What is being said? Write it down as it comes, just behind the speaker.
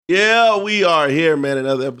Yeah, we are here, man.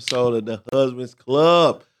 Another episode of the Husbands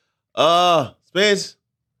Club. Spence.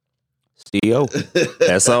 CEO.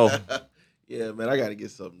 SO. Yeah, man, I gotta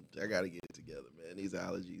get something. I gotta get it together, man. These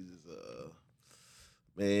allergies is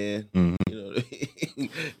man. You know what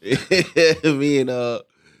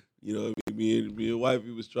I mean? me and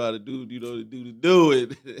wifey was trying to do, to do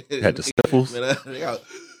it. Had the sniffles. Man,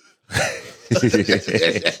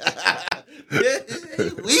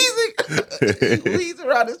 wheezing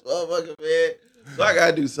around this motherfucker, man. So I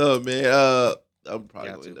gotta do something, man. I'm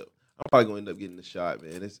probably gonna end up getting the shot,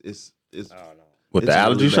 man. It's with it's the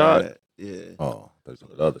allergy really shot. bad. Yeah. Oh, there's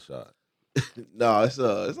the other shot. No, it's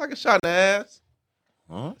like a shot in the ass.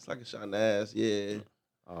 Huh? It's like a shot in the ass. Yeah.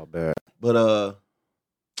 Oh, bad. But hell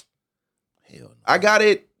no. I got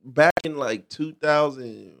it back in like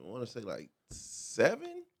 2000. I want to say like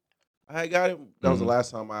 7. I got it. That was the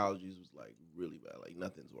last time my allergies was like really bad. Like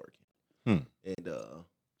nothing's working. And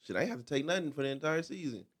shit, I ain't have to take nothing for the entire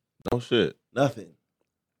season. No shit. Nothing.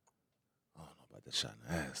 I don't know about the shot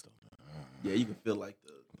in the ass though. Yeah, you can feel like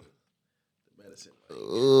the medicine.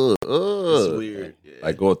 Like, It's weird. Yeah.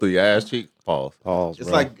 Like going through your ass cheek. Pause. It's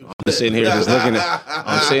bro. like I'm sitting here just looking at.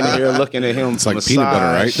 I'm sitting here looking at him. It's like peanut butter,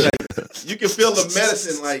 right? You can feel the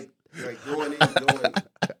medicine like going in, going.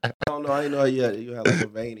 I don't know. I didn't know you had like a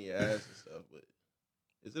vein in your ass and stuff, but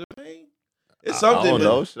is it a vein? It's something. I don't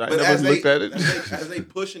know. I but never looked at it. As they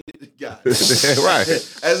pushing it, guys. Right.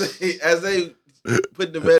 As they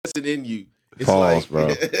put the medicine in you. It's Pause, bro.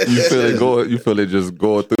 You feel it going. You feel it just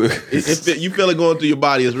going through. You feel it going through your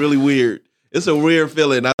body. It's really weird. It's a weird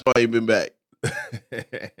feeling. That's why I ain't been back.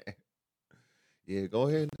 Yeah, go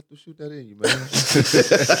ahead and shoot that in you, man.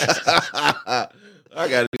 I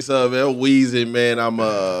gotta do something, man. I'm wheezing, man. I'm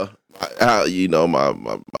my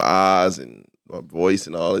eyes and my voice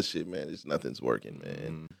and all this shit, man. Just nothing's working,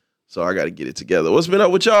 man. So I gotta get it together. What's been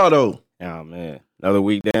up with y'all though? Oh man, another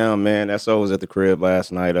week down, man. SO was at the crib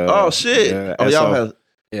last night. Oh shit! Yeah, y'all have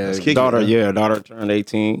daughter turned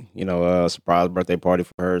 18. Surprise birthday party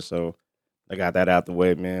for her. So I got that out the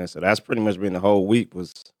way, man. So that's pretty much been the whole week,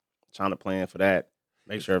 was trying to plan for that,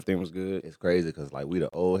 make sure everything was good. It's crazy because like we the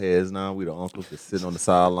old heads now, we the uncles just sitting on the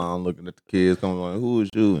sideline looking at the kids, coming like, who is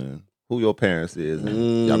you and who your parents is,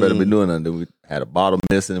 and y'all better be doing nothing. Then we had a bottle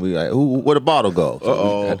missing, and we like, where the bottle go?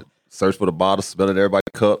 So we had to search for the bottle, smell it, everybody's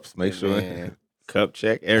cups, make sure. Man, cup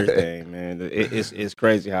check, everything, man. It's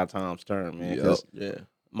crazy how times turn, man. Yeah.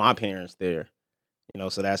 My parents there,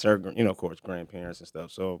 so that's her, of course, grandparents and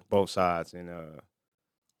stuff. So both sides, and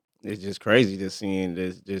it's just crazy just seeing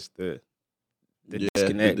the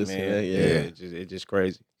disconnect, man. Yeah. It's just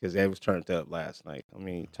crazy because they was turned up last night. I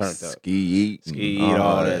mean, turned up, ski eat,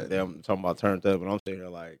 all that. Them talking about turned up, and I'm sitting there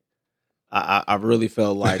like, I really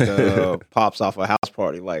felt like Pops off a house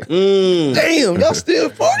party. Like, damn, y'all still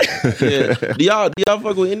party? Yeah. Do y'all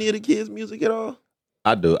fuck with any of the kids' music at all?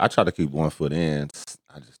 I do. I try to keep one foot in.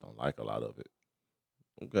 I just don't like a lot of it.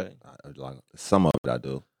 Okay. Like some of it I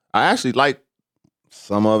do. I actually like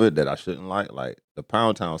some of it that I shouldn't like. Like the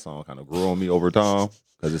Pound Town song kind of grew on me over time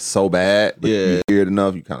because it's so bad. But you hear it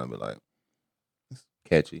enough, you kind of be like, it's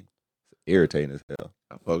catchy. It's irritating as hell.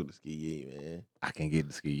 I fuck with the ski, man. I can get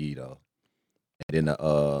the ski though. And then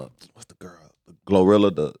what's the girl? The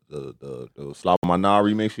Glorilla, the Slap on My Nah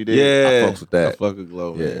remix she did. Yeah, I fucks with that. I fuck with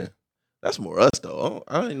Glow, Yeah. man. That's more us though.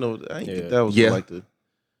 I didn't know. I didn't think that was for, like the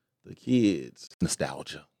kids.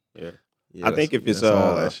 Nostalgia. Yeah. Yeah, I think if it's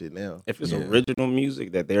all that shit now. if it's original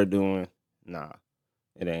music that they're doing, nah,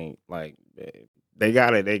 it ain't like they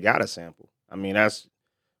got a sample. I mean,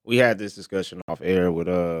 we had this discussion off air with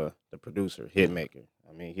the producer Hitmaker.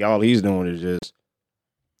 I mean, all he's doing is just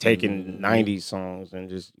taking 90s songs and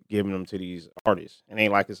just giving them to these artists. It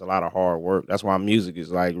ain't like it's a lot of hard work. That's why music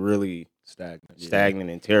is like really stagnant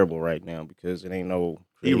and terrible right now, because it ain't no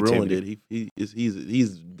creativity. He ruined it.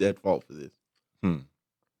 He's at fault for this.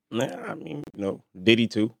 Nah, I mean, Diddy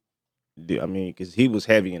too. I mean, because he was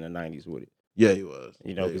heavy in the 90s with it. Yeah, he was.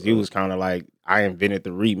 Because he was kind of like, I invented the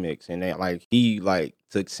remix, and that he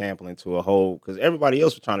took sampling to a whole, because everybody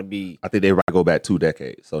else was trying to be. I think they go back 2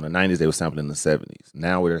 decades. So in the 90s, they were sampling in the 70s.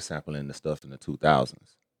 Now we're sampling the stuff in the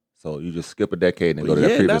 2000s. So you just skip a decade and go to that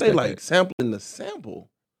previous now they decade. like sampling the sample.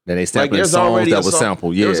 Then they sampling songs that was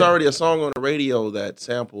sampled. Yeah, there's already a song on the radio that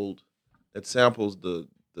samples the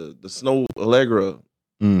Snow Allegra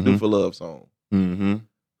 "Do for Love" song. Mm-hmm.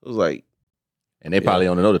 It was like, and they probably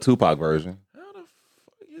only know the Tupac version. how the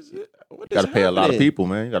fuck is it? What You got to is pay a lot of happening? people,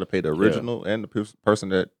 man. You got to pay the original and the person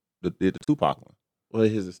that did the Tupac one. Well,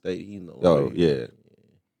 his estate, he knows. Oh, yeah.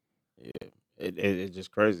 Yeah, it's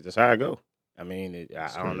just crazy. That's how I go. I mean,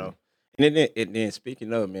 I don't know. And then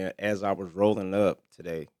speaking of, man, as I was rolling up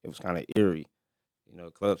today, it was kind of eerie. You know,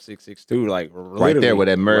 Club 662, like Right there with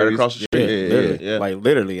that Murray's. Right across the street. literally, Yeah. like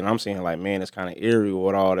literally. And I'm saying, like, man, it's kind of eerie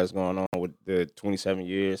with all that's going on with the 27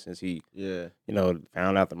 years since he, Yeah. you know,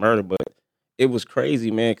 found out the murder. But it was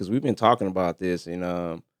crazy, man, because we've been talking about this, and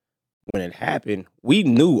when it happened, we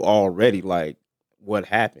knew already, like, what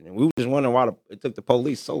happened, and we were just wondering why it took the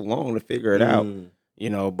police so long to figure it out,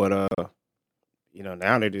 you know. But you know,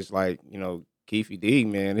 now they're just like, you know, Keefy D,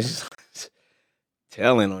 man, it's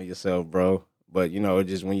telling on yourself, bro. But you know,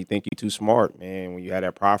 just when you think you're too smart, man, when you had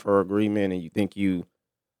that proffer agreement and you think you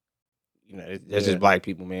know, that's just black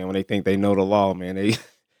people, man. When they think they know the law, man, they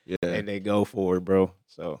they go for it, bro.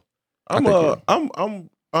 So I'm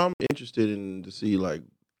interested in to see, like,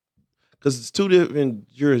 because it's two different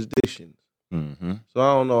jurisdictions. Mm-hmm. So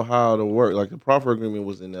I don't know how to work. Like, the proffer agreement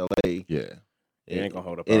was in L.A. Yeah. it ain't gonna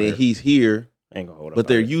hold up. And he's here, ain't gonna hold up. but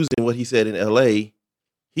they're using what he said in L.A.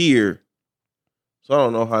 here. So I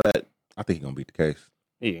don't know how that. I think he's gonna beat the case.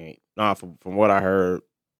 He ain't. Nah, from what I heard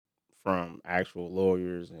from actual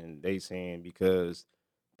lawyers, and they saying because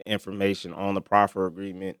the information on the proffer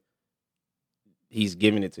agreement, he's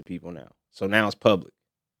giving it to people now. So now it's public.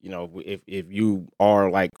 You know, if you are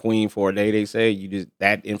like queen for a day, they say you just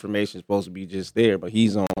that information is supposed to be just there, but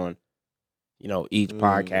he's on, you know, each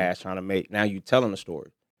podcast trying to make now you telling the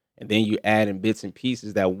story, and then you adding bits and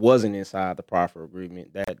pieces that wasn't inside the proffer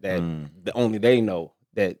agreement that only they know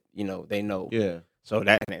that, you know, they know. Yeah. So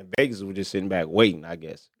that and Vegas was just sitting back waiting, I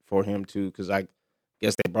guess, for him to, because I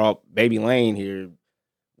guess they brought Baby Lane here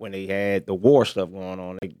when they had the war stuff going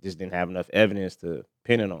on. They just didn't have enough evidence to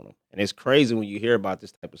pin it on him. And it's crazy when you hear about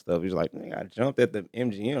this type of stuff. He's like, man, I jumped at the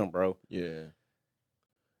MGM, bro. Yeah.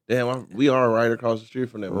 Damn, we are right across the street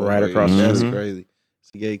from that. Right across the the street. street. That's crazy.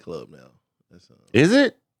 It's a gay club now. That's, Is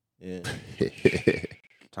it? Yeah.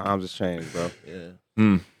 Times has changed, bro.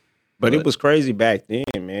 Yeah. But it was crazy back then,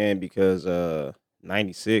 man, because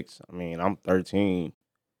 96, I mean, I'm 13,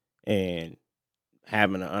 and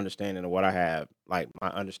having an understanding of what I have, like my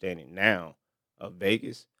understanding now of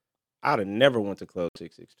Vegas, I'd have never went to Club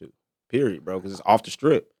 662, period, bro, because it's off the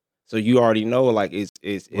strip. So you already know, like,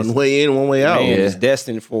 it's one way in, one way out. Man, it's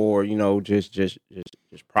destined for, you know, just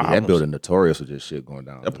problems. That building notorious with just shit going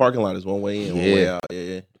down. That parking lot is one way in, one way out.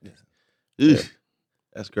 Yeah.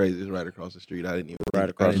 That's crazy. It's right across the street. I didn't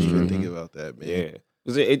even think about that, man. Yeah,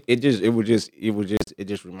 because it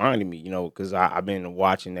just reminded me, you know, because I've been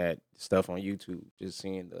watching that stuff on YouTube, just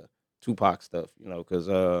seeing the Tupac stuff, you know, because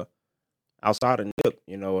outside of Nip,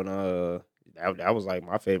 you know, and that was like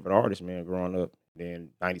my favorite artist, man, growing up. Then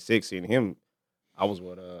 96, seeing him, I was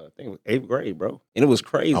I think it was 8th grade, bro, and it was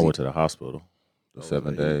crazy. I went to the hospital for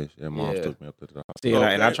 7 days. Yeah, mom took me up to the hospital. See,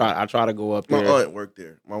 and I try to go up there. My aunt worked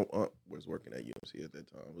there. My aunt was working at UMC at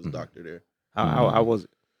that time. Was a doctor there. How was it?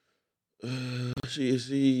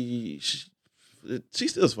 She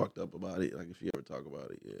still fucked up about it. Like, if you ever talk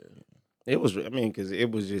about it, yeah. It was. I mean, because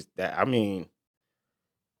it was just that. I mean,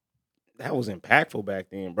 that was impactful back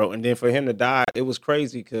then, bro. And then for him to die, it was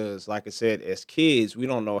crazy because, like I said, as kids, we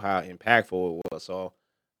don't know how impactful it was. So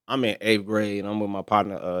I'm in 8th grade, and I'm with my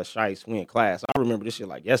partner, Shice. We in class. I remember this shit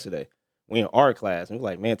like yesterday. We in art class, and we're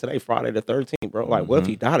like, man, today Friday the 13th, bro. Like, what if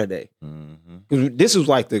he died today? Because this was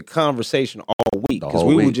like the conversation all week. Because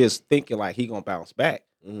we were just thinking like he gonna bounce back.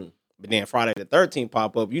 But then Friday the 13th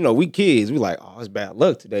pop up. You know, we kids. We like, oh, it's bad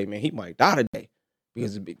luck today, man. He might die today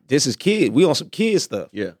because this is kid. We on some kid stuff.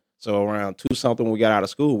 Yeah. So around 2 something, when we got out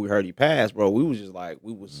of school, we heard he passed, bro. We was just like,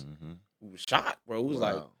 we was shocked, bro. We was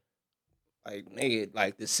like, nigga,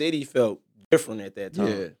 like the city felt different at that time.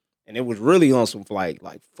 Yeah. And it was really on some like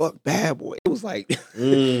fuck Bad Boy. It was like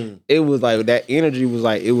it was like that energy was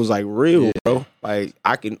like it was like real, bro. Like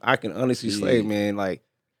I can honestly say, man, like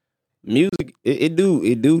music, it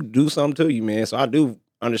do something to you, man. So I do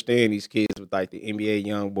understand these kids with like the NBA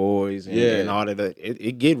young boys and all that.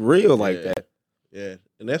 It get real like that. Yeah,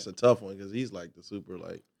 and that's a tough one because he's like the super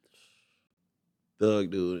like thug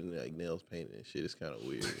dude and like nails painted and shit. It's kind of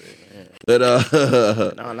weird, man. But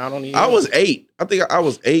no, not only I was 8. I think I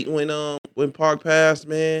was 8 when Pac passed,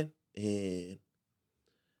 man. And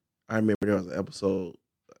I remember there was an episode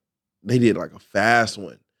they did like a fast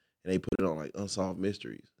one and they put it on like Unsolved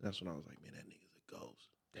Mysteries. And that's when I was like, man, that nigga's a ghost.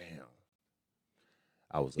 Damn,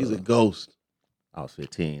 he's a ghost. I was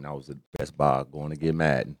 15. I was at Best Buy going to get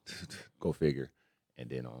Madden. Go figure. And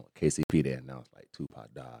then on KCP, they announced like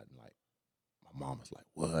Tupac died. And like my mom was like,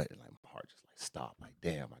 what? And like my heart just like stopped. Like,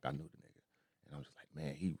 damn, like I knew the nigga. And I was just like,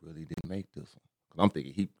 man, he really didn't make this one. Cause I'm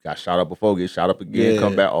thinking he got shot up before, get shot up again,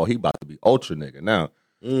 come back. Oh, he about to be ultra nigga now.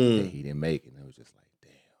 And he didn't make it. And it was just like,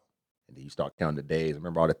 damn. And then you start counting the days.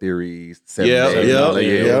 Remember all the theories, 7 Yeah, days, all that,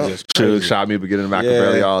 yeah. Just Suge crazy. shot me, beginning of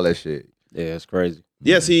Machiavelli, all that shit. Yeah, it's crazy.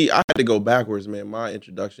 Yeah, see, I had to go backwards, man. My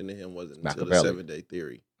introduction to him wasn't until the Machiavelli. 7-Day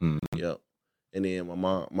Theory. Mhm. Yep. And then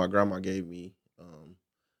my grandma gave me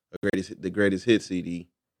the greatest hit CD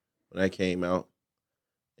when that came out.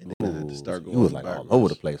 And then I had to start going You was like backwards. all over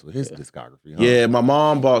the place with his discography, huh? Yeah, my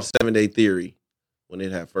mom bought 7-Day Theory when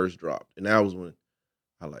it had first dropped. And that was when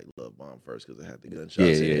I like Love Bomb first because it had the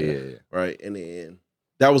gunshots in it. Yeah. Right. And then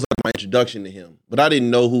that was like my introduction to him. But I didn't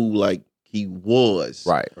know who like he was.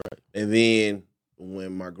 Right. And then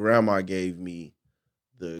when my grandma gave me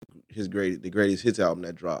the greatest hits album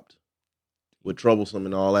that dropped with Troublesome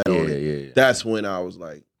and all that on it, Yeah. that's when I was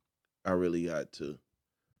like, I really got to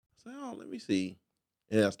say, oh, let me see.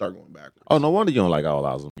 And I start going backwards. Oh, no wonder you don't like All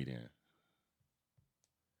Eyes on Me then.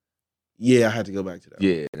 Yeah, I had to go back to that.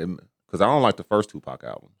 Yeah, because I don't like the first Tupac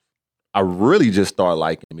albums. I really just started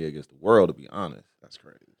liking Me Against the World, to be honest. That's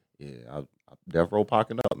crazy. Yeah, I Death Row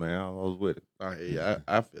pocking up, man. I was with it. I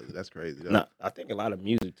feel it. That's crazy. No, I think a lot of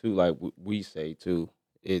music too, like we say too,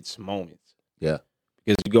 it's moments. Yeah.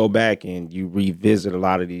 Because you go back and you revisit a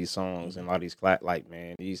lot of these songs and a lot of these like,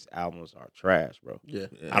 man, these albums are trash, bro. Yeah.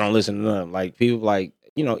 I don't listen to them. Like people like,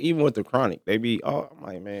 even with the Chronic, they be, I'm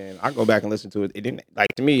like, man, I go back and listen to it. It didn't,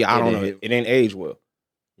 like, to me, I don't know, it didn't age well.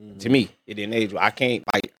 Mm-hmm. To me, it didn't age well. I can't,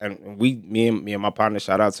 like, and me and my partner,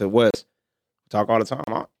 shout out to Wes, talk all the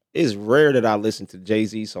time. It's rare that I listen to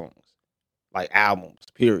Jay-Z songs, like albums,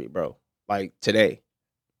 period, bro. Like today.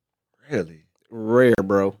 Really? Rare,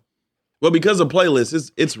 bro. Well, because of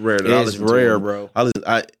playlists, it's rare that I It's listen to rare, them. bro. I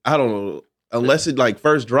don't know. Unless it like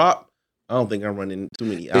first drop, I don't think I'm running too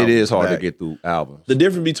many albums. It is hard back. to get through albums. The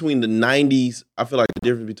difference between the 90s, I feel like the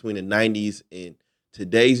difference between the 90s and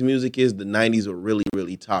today's music is the 90s were really,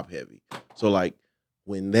 really top heavy. So like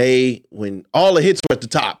when all the hits were at the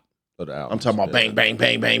top, Of the albums, I'm talking about bang, bang,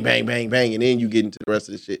 bang, bang, bang, bang, bang, and then you get into the rest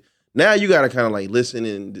of the shit. Now you gotta kind of like listen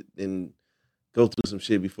and go through some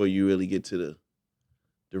shit before you really get to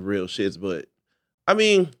the real shits. But I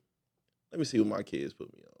mean, let me see what my kids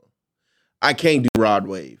put me on. I can't do Rod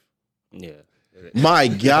Wave. Yeah. My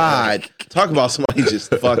God, talk about somebody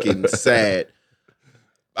just fucking sad.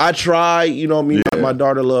 I try, my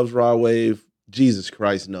daughter loves Rod Wave. Jesus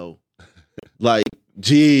Christ, no. Like,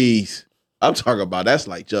 jeez. I'm talking about that's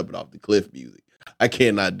like jumping off the cliff music. I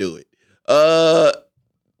cannot do it.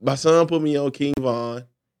 My son put me on King Von.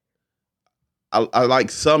 I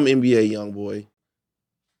like some NBA Youngboy.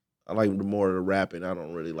 I like more of the rapping. I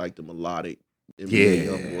don't really like the melodic NBA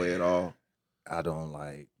Youngboy at all. I don't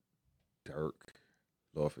like Dirk.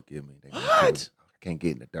 Lord forgive me. What? I can't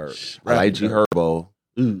get in the dirt. I Rapping like G Dirk. Herbo.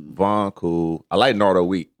 Ooh, Von cool. I like Nardo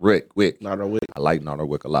Wick. not a wick. I like Nardo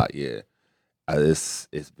Wick a lot, yeah. It's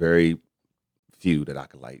very few that I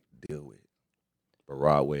can like deal with. But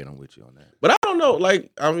Rod Wave, I'm with you on that. But I don't know. I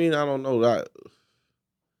don't know that.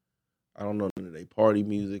 I don't know none of their party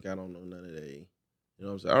music. I don't know none of they. You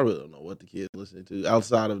know what I'm saying? I really don't know what the kids listening to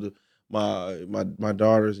outside of my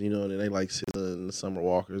daughters. And they like Scylla and the Summer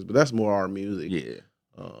Walkers. But that's more our music. Yeah.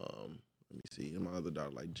 Let me see. And my other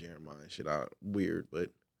daughter like Jeremiah and shit. Weird, but.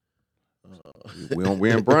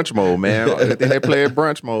 We're in brunch mode, man. Everything they play at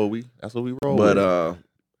brunch mode, that's what we roll with. But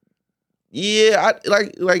yeah, I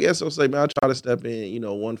like SO say, man. I try to step in,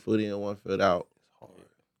 1 foot in, 1 foot out.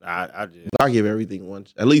 I just I give everything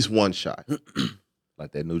at least one shot.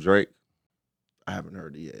 Like that new Drake. I haven't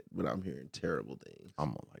heard it yet, but I'm hearing terrible things. I'm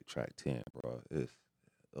on like track 10, bro.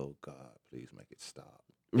 Oh God, please make it stop.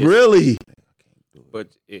 Really? I can't do it.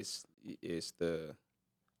 but it's the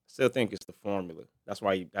still think it's the formula. That's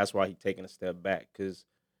why he taking a step back, because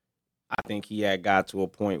I think he had got to a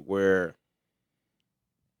point where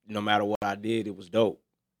no matter what I did, it was dope.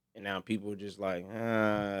 And now people are just like,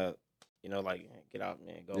 like, get out,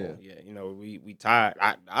 man, go. Yeah, we tired.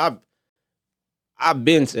 I've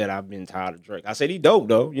been tired of Drake. I said he dope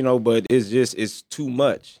though, but it's too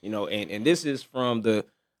much, and this is from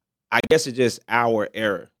I guess it's just our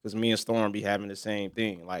era, because me and Storm be having the same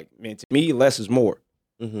thing. Like, man, to me, less is more.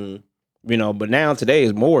 Mm-hmm. But now today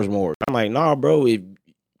is more. I'm like, nah, bro, if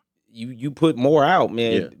you put more out,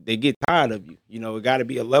 man, they get tired of you. It got to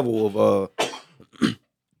be a level of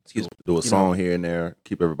excuse me, do a song here and there,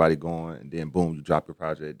 keep everybody going, and then boom, you drop your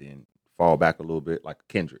project, then fall back a little bit like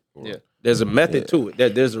Kendrick. There's a method to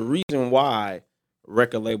it. There's a reason why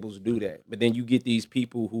record labels do that. But then you get these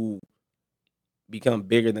people who become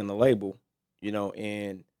bigger than the label,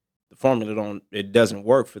 and the formula it doesn't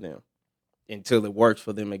work for them until it works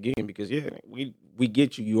for them again. Because we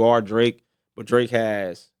get you are Drake, but Drake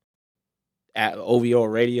has at OVO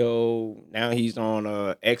radio. Now he's on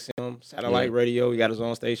XM satellite radio. He got his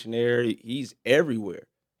own station there. He's everywhere.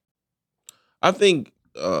 I think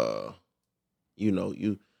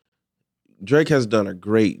Drake has done a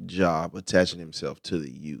great job attaching himself to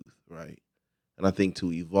the youth, right? And I think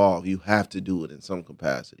to evolve, you have to do it in some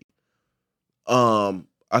capacity.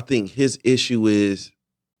 I think his issue is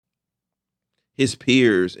his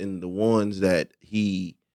peers and the ones that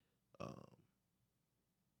he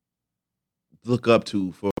look up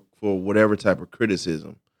to for whatever type of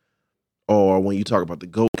criticism, or when you talk about the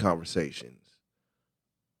GOAT conversations,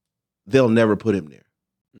 they'll never put him there.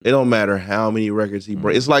 It don't matter how many records he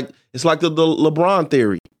breaks. It's like the LeBron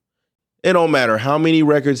theory. It don't matter how many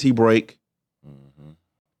records he break.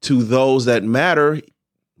 To those that matter,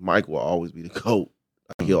 Mike will always be the GOAT.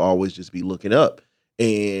 He'll always just be looking up.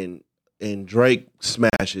 And Drake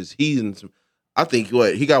smashes. I think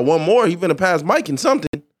he got one more. He finna pass Mike in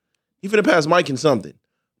something.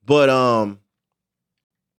 But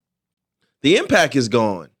the impact is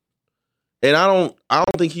gone. And I don't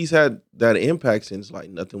think he's had that impact since like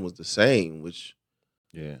Nothing Was the Same, which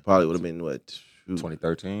probably would have been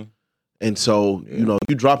 2013. And so,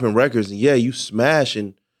 you dropping records and you're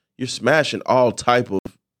smashing all type of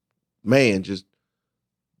just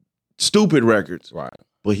stupid records. Right.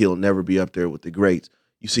 But he'll never be up there with the greats.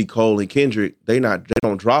 You see Cole and Kendrick, they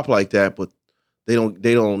don't drop like that, but they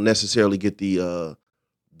don't necessarily get they're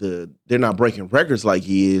not breaking records like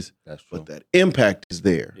he is. That's true. But that impact is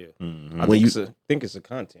there. Yeah. Mm-hmm. I think it's the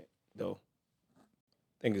content, though.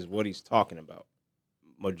 I think it's what he's talking about.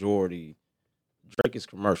 Majority, Drake is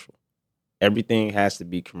commercial. Everything has to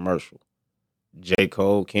be commercial. J.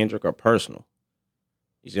 Cole, Kendrick are personal.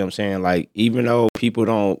 You see what I'm saying? Like, even though people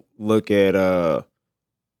don't look at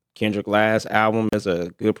Kendrick last album as a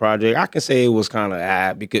good project, I can say it was kind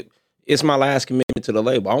of because it's my last commitment to the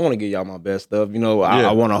label. I want to give y'all my best stuff.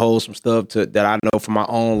 I want to hold some stuff that I know for my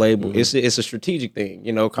own label. Mm-hmm. It's a strategic thing,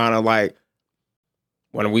 kind of like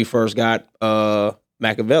when we first got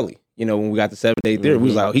Machiavelli. When we got the 7 Day Theory, we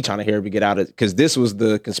was like, he trying to hear me get out of it, because this was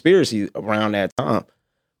the conspiracy around that time.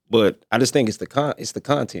 But I just think it's the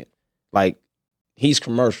content. Like, he's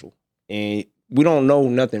commercial, and we don't know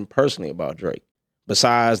nothing personally about Drake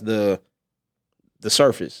besides the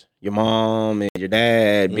surface. Your mom and your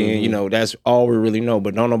dad being, that's all we really know.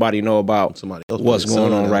 But don't nobody know about somebody else what's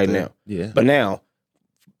going on right now. Yeah. But now,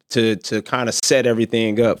 to kind of set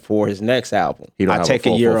everything up for his next album, I take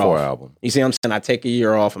a year off. Album. You see what I'm saying? I take a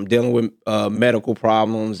year off. I'm dealing with medical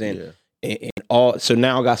problems and all. So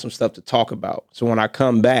now I got some stuff to talk about. So when I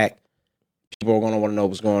come back, people are going to want to know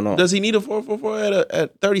what's going on. Does he need a 444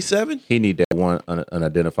 at 37? He need that one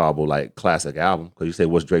unidentifiable classic album, because you say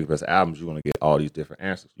what's Drake's best albums, you're going to get all these different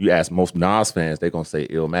answers. You ask most Nas fans, they're going to say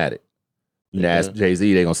Illmatic. You ask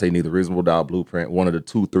Jay-Z, they're going to say neither Reasonable Doubt, Blueprint, one of the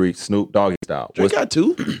 2, 3, Snoop, Doggy Style. Drake got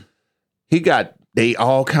 2. They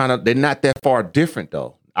all they're not that far different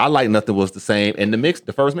though. I like Nothing Was the Same and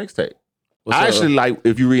the first mixtape. I actually like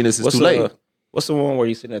If You Reading This Is Too Late. What's the one where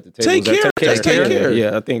you sitting at the table? Take Care.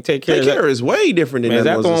 Yeah, I think Take Care. Take Care is way different than Is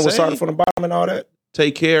that the one with Starting from the Bottom and all that?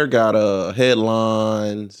 Take Care got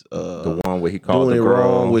headlines. The one where he called Doing the It girl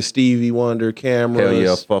Wrong with Stevie Wonder, cameras. Hell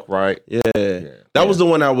Yeah, Fuck Right. Yeah. That was the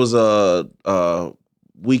one that was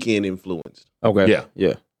Weekend influenced. Okay.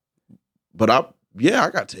 Yeah. But I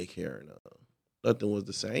got Take Care and Nothing Was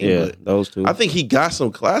the Same. Yeah, but those two. I think he got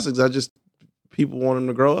some classics. People want him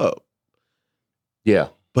to grow up. Yeah.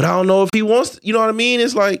 But I don't know if he wants to, you know what I mean?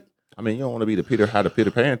 It's like, you don't want to be the Peter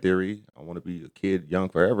Pan theory. I want to be a kid young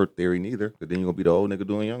forever theory neither, because then you're going to be the old nigga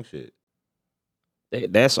doing young shit.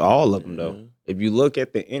 That's all of them, though. If you look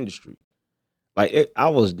at the industry, I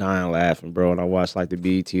was dying laughing, bro, and I watched the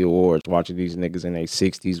BET Awards, watching these niggas in their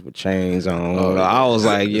 60s with chains on. I was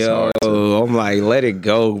like, yo, I'm like, let it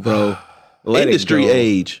go, bro. Industry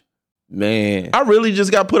age. Man. I really just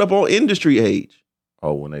got put up on industry age.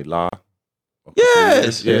 Oh, when they lie?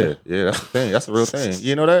 Yes. Yeah, that's the thing. That's a real thing.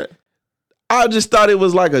 You know that? I just thought it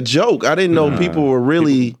was like a joke. I didn't know people were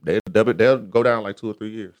really... They'll go down 2 or 3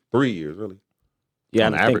 years. 3 years, really. Yeah,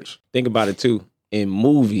 on average. Think about it, too. In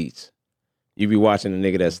movies, you be watching a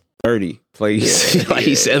nigga that's 30 plays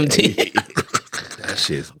he's 17. That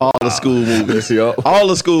shit's all the school movies. All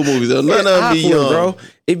the school movies. None of them be young. Bro.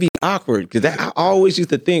 It'd be awkward, because I always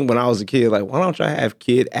used to think when I was a kid, why don't y'all have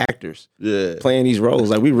kid actors playing these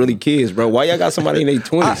roles? We really kids, bro. Why y'all got somebody in their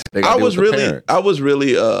 20s? I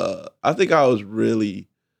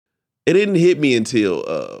it didn't hit me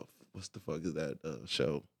until, what's the fuck is that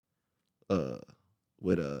show?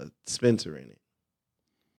 With Spencer in it.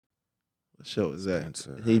 show is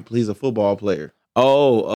that? He's a football player.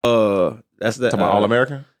 Oh, that's the All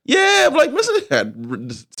American. Yeah, but like Mr.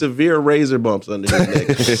 had severe razor bumps under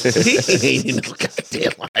his neck. He ain't in no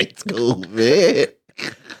goddamn high school, man.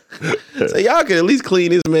 So y'all can at least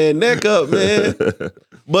clean his man neck up, man.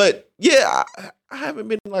 But yeah, I haven't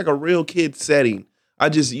been in like a real kid setting. I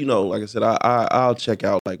just, like I said, I'll check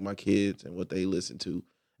out like my kids and what they listen to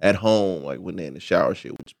at home, like when they're in the shower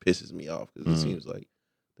shit, which pisses me off because it seems like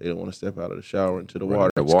they don't want to step out of the shower into the water.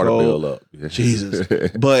 The water bill up. Jesus.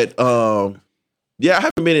 But yeah, I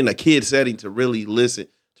haven't been in a kid setting to really listen,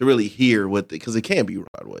 to really hear what because it can't be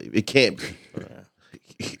Rod Wave. It can't be.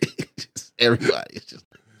 Everybody is just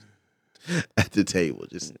at the table,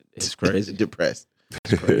 just it's crazy, depressed.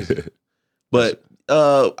 It's crazy. But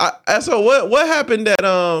so what happened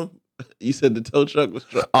that you said the tow truck was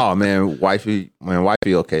struck? Oh man, wifey,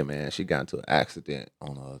 okay, man. She got into an accident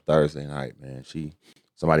on a Thursday night, man.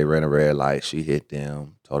 Somebody ran a red light, she hit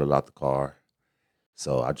them, totaled out the car.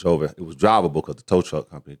 So I drove it. It was drivable because the tow truck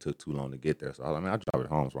company took too long to get there. So I drive it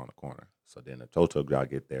home, it's around the corner. So then the tow truck guy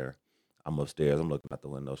get there. I'm upstairs. I'm looking out the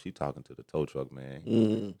window. She talking to the tow truck man.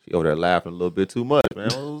 She over there laughing a little bit too much, man.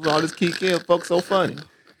 What's all this kick in? Folks so funny.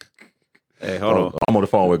 Hey, hold on. I'm on the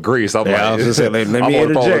phone with Grease. I'm I was just saying, let me I'm on the phone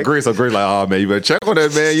with interject. Grease. So Grease like, oh man, you better check on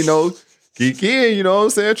that man. Kick in. You know what I'm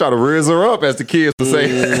saying? Try to riz her up, as the kids would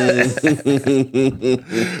say.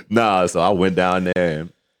 Nah. So I went down there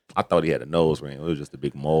and I thought he had a nose ring. It was just a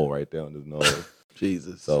big mole right there on his nose.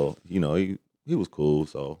 Jesus. So he was cool.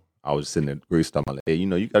 So I was sitting there, Grease talking about, hey,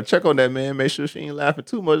 you gotta check on that man. Make sure she ain't laughing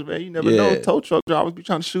too much, man. You never know. Tow truck drivers be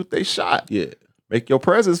trying to shoot they shot. Yeah. Make your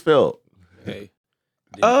presence felt. Hey.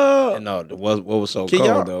 No, what was so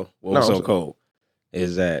cold though? What was so cold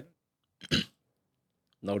is that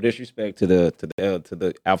no disrespect to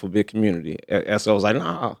the alphabet community. SO was like,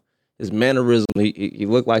 nah, his mannerism, he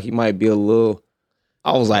looked like he might be a little.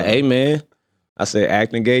 I was like, hey man, I said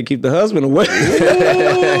acting gay, keep the husband away.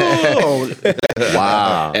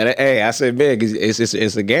 Wow. And hey, I said, man,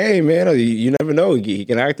 it's a game, man. You never know. He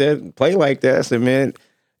can act that, play like that. I said, man,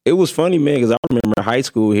 it was funny, man, because I remember in high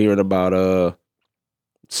school hearing about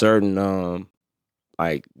certain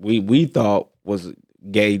like we thought was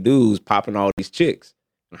gay dudes popping all these chicks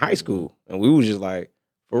in high school, and we was just like,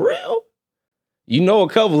 for real? A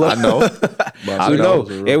couple of I know. I know.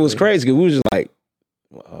 It was crazy because we was just like,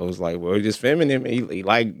 I was like, well, he's just feminine. He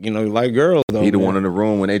like girls though. He the one in the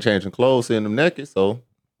room when they changing clothes, seeing them naked. So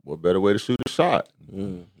what better way to shoot a shot?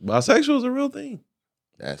 Bisexual is a real thing.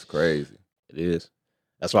 That's crazy. It is.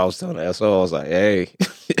 That's why I was telling the SO. I was like, hey,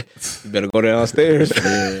 you better go downstairs.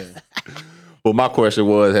 Yeah. Well, my question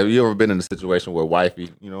was, have you ever been in a situation where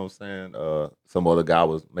wifey, you know what I'm saying, some other guy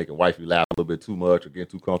was making wifey laugh a little bit too much or getting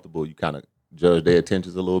too comfortable, you kind of judge their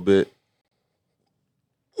intentions a little bit?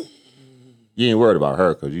 You ain't worried about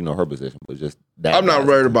her because you know her position, but just that. I'm not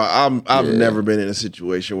worried about. I've never been in a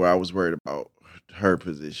situation where I was worried about her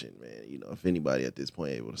position, man. If anybody at this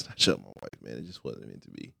point able to snatch up my wife, man, it just wasn't meant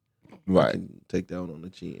to be. Right. Take down on the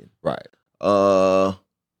chin. Right. But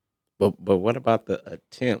what about the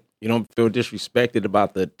attempt? You don't feel disrespected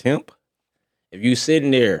about the attempt? If you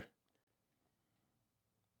sitting there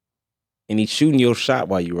and he's shooting your shot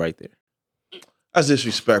while you right there, that's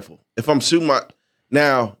disrespectful. If I'm shooting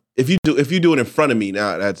if you do it in front of me,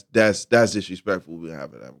 now that's disrespectful. We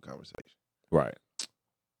have a conversation. Right.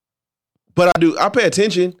 But I pay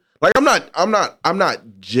attention. Like I'm not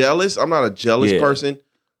jealous. I'm not a jealous person.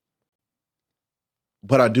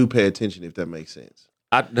 But I do pay attention, if that makes sense.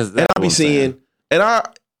 I'll be seeing, and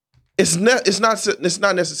it's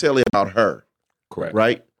not necessarily about her. Correct.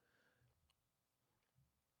 Right?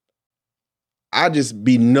 I just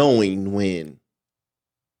be knowing when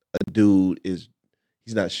a dude he's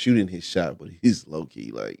not shooting his shot, but he's low key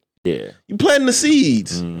like, you planting the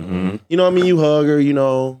seeds. Mm-hmm. You know what I mean? You hug her,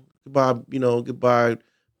 goodbye,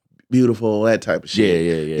 beautiful, that type of shit.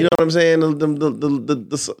 Yeah. You know what I'm saying? Them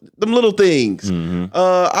little things. Mm-hmm.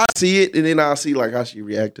 I see it, and then I'll see like how she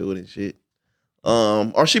react to it and shit.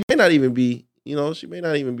 Or she may not even be,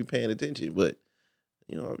 paying attention, but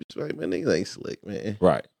I'm just like, man, niggas ain't slick, man.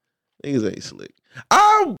 Right. Niggas ain't slick.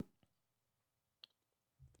 I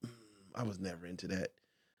was never into that.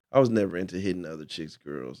 I was never into hitting other chicks'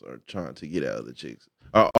 girls or trying to get at other chicks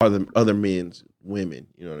or other men's women.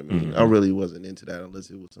 You know what I mean? Mm-hmm. I really wasn't into that unless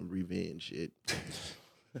it was some revenge shit.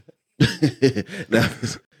 Now,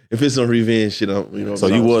 if it's some revenge shit, So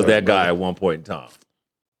you was that guy at one point in time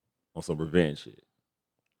on some revenge shit,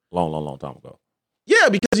 long time ago. Yeah,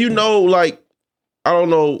 because like I don't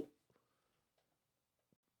know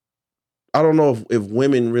if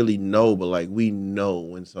women really know, but like we know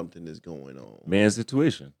when something is going on. Man's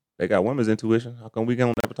intuition. They got women's intuition. How come we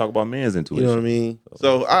don't ever talk about men's intuition? You know what I mean?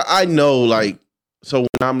 So I know, like, So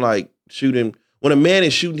when I'm like shooting, when a man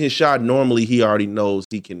is shooting his shot, normally he already knows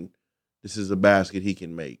he can. This is a basket he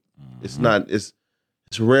can make. It's not. It's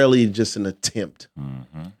rarely just an attempt.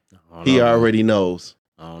 He already knows.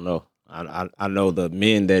 I don't know. I know the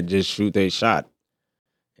men that just shoot their shot,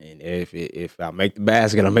 and if I make the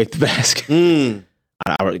basket, I make the basket.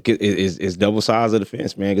 It's double sides of the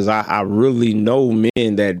fence, man. Because I really know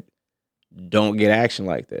men that don't get action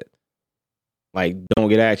like that. Like don't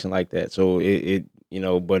get action like that. So it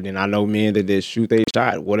but then I know men that just shoot their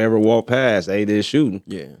shot, whatever walk past, they just shooting.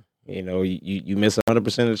 Yeah. You miss 100%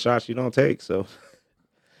 of the shots you don't take. So,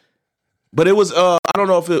 but it was I don't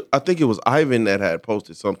know if I think it was Ivan that had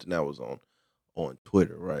posted something that was on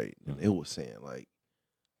Twitter, right? And it was saying like,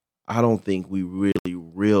 I don't think we really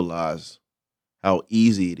realize how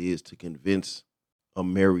easy it is to convince a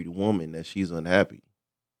married woman that she's unhappy.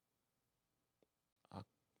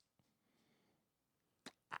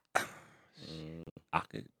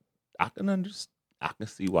 I can understand. I can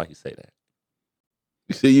see why he say that.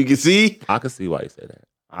 So you can see? I can see why he say that.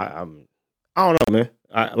 I don't know, man.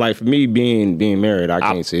 Like for me, being married, I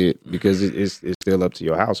can't see it because it's still up to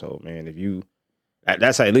your household, man. If you,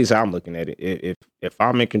 that's at least how I'm looking at it. If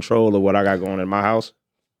I'm in control of what I got going in my house,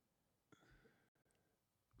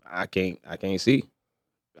 I can't see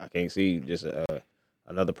just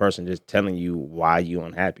another person just telling you why you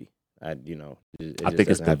unhappy. I think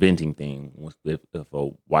it's the venting thing. If a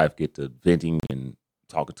wife get to venting and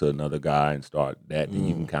talking to another guy and start that, then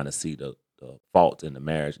you can kind of see the faults in the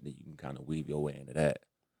marriage, and then you can kind of weave your way into that.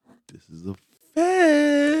 This is a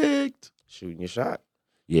fact. Shooting your shot.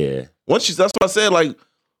 Yeah. That's what I said. Like,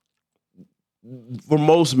 for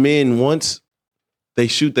most men, once they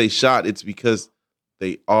shoot their shot, it's because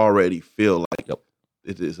they already feel like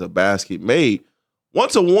it is a basket made.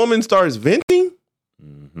 Once a woman starts venting,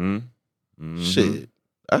 shit,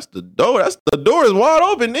 that's the door. The door is wide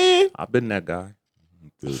open then. I've been that guy.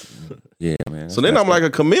 Yeah, man. So then I'm like a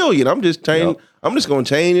chameleon. I'm just changing. I'm just gonna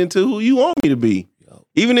change into who you want me to be.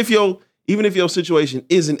 Even if your situation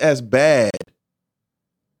isn't as bad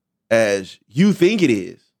as you think it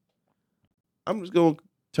is, I'm just gonna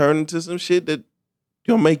turn into some shit that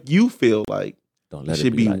gonna make you feel like it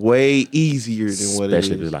should be like, way easier than what it is.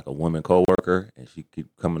 Especially if it's like a woman coworker and she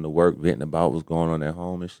keep coming to work venting about what's going on at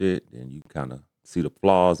home and shit, then you kind of see the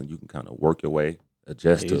flaws and you can kind of work your way,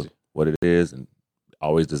 adjust to what it is, and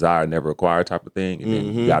always desire, never acquire type of thing. And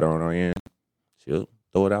then you got her on her end, she'll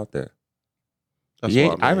throw it out there.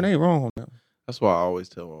 Ivan ain't wrong on that. That's why I always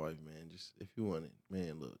tell my wife, man, just if you want it,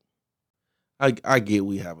 man, look, I get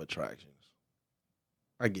we have attractions.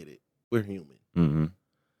 I get it. We're human.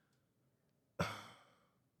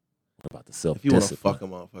 What about the self-discipline? If you want to fuck a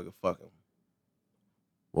motherfucker, fuck him.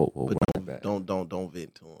 Whoa, but don't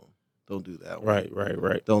vent to him. Don't do that one.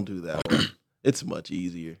 Right. Don't do that one. It's much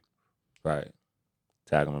easier. Right.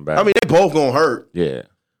 Tag him back. I mean, they both gonna hurt. Yeah.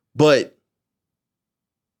 But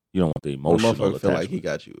you don't want the emotional motherfucker feel like he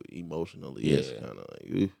got you emotionally. Yeah. It's kind of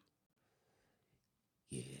like,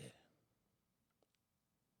 yeah.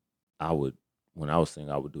 I would, when I was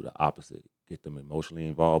single, I would do the opposite. Get them emotionally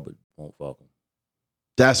involved, but won't fuck them.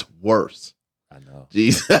 That's worse. I know.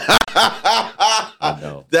 Jeez. I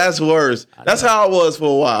know. That's worse. That's how it was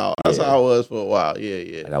for a while.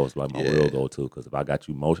 Yeah. That was like my real goal too. Because if I got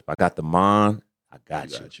you if I got the mind, I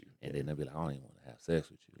got you. And then they'll be like, I don't even want to have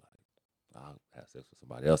sex with you. Like, I'll have sex with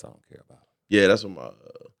somebody else I don't care about. Yeah, that's what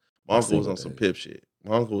my uncle was on some pimp shit.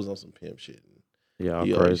 My uncle was on some pimp shit. Yeah,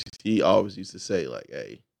 he always used to say like,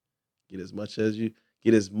 "Hey, get as much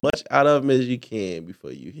out of him as you can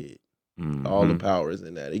before you hit. All the power is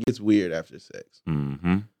in that. It gets weird after sex."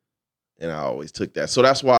 And I always took that. So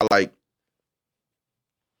that's why, like,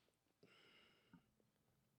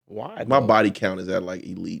 my body count is at like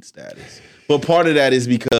elite status. But part of that is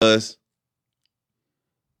because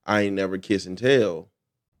I ain't never kiss and tell.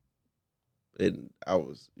 And I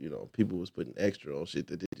was, people was putting extra on shit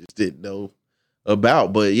that they just didn't know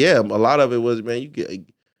about. But yeah, a lot of it was, man, you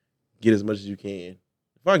get as much as you can.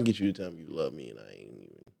 If I can get you to tell me you love me and I ain't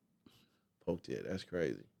even poked it, that's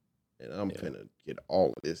crazy. And I'm finna get all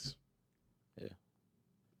of this. Yeah.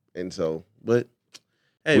 And so, but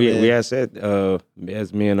hey, we had said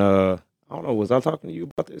as me and I don't know, was I talking to you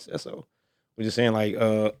about this? So we're just saying like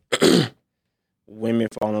women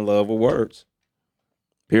fall in love with words.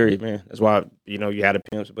 Period, man. That's why you had the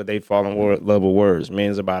pimps, but they fall in love with words.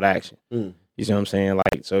 Men's about action. You see what I'm saying?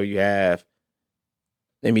 Like, so you have,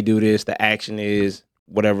 let me do this. The action is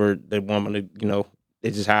whatever the woman,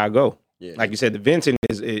 it's just how I go. Yeah. Like you said, the venting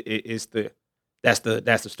is that's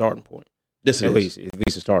the starting point. At least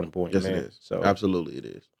the starting point. Yes, man. It is. So absolutely, it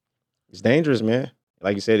is. It's dangerous, man.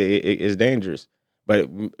 Like you said, it's dangerous.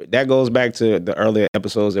 But that goes back to the earlier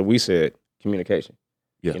episodes that we said communication.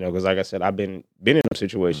 Yeah. You know, because like I said, I've been in those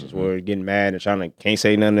situations where getting mad and can't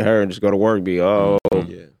say nothing to her and just go to work, Yeah.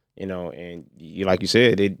 you know, and you, like you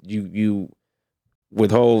said, you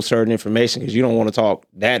withhold certain information because you don't want to talk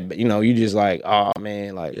that, but you know, you just like, oh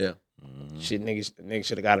man, like shit, niggas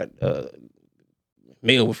should have got a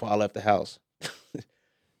meal before I left the house.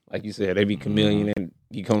 Like you said, they be chameleon and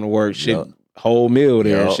you come to work, shit, whole meal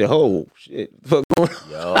there, shit, whole shit, fuck going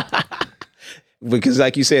on. Because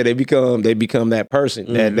like you said, they become that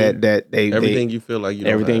person that they everything you feel like you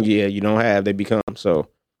don't everything have. you don't have, they become. So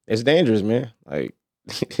it's dangerous, man. Like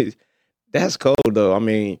that's cold though. I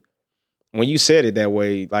mean, when you said it that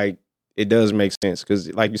way, like it does make sense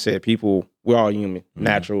because, like you said, people, we're all human,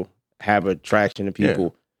 natural, have attraction to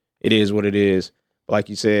people. Yeah. It is what it is. But like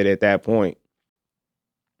you said, at that point,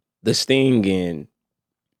 the sting in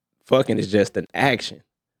fucking is just an action.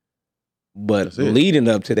 But leading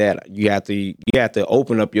up to that, you have to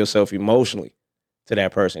open up yourself emotionally to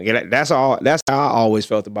that person. Yeah, that's how I always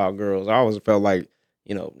felt about girls. I always felt like,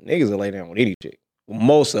 you know, niggas will lay down with any chick.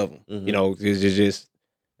 Most of them, you know, it's just,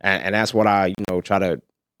 and that's what I, you know, try to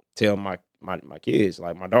tell my kids,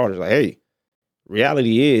 like my daughters, like, hey,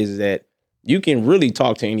 reality is that you can really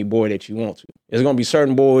talk to any boy that you want to. There's gonna be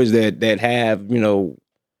certain boys that have, you know,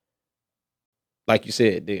 like you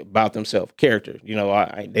said, about themselves, character. You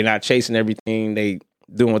know, they're not chasing everything. They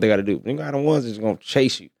doing what they got to do. You got the ones that's going to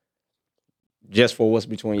chase you just for what's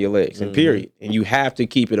between your legs, and period. And you have to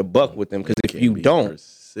keep it a buck with them because if you don't,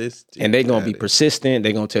 and they're going to be persistent,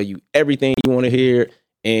 they're going to tell you everything you want to hear.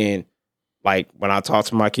 And like when I talk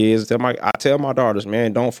to my kids, I tell my daughters,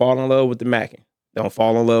 man, don't fall in love with the macking. Don't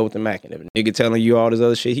fall in love with the macking. If a nigga telling you all this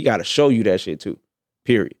other shit, he got to show you that shit too,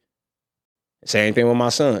 period. Same thing with my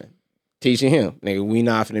son. Teaching him, nigga, we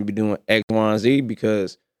not finna be doing X, Y, and Z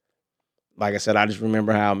because, like I said, I just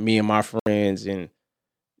remember how me and my friends and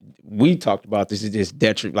we talked about this. Is just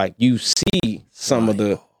detriment. Like you see some of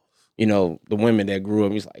the, you know, the women that grew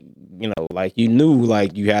up. It's like, you know, like you knew,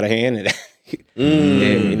 like you had a hand in that.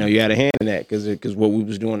 And, you know, you had a hand in that because what we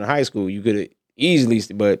was doing in high school, you could have easily.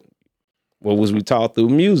 But what was we taught through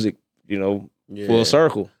music? You know, full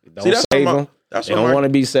circle. Don't save them. They don't want to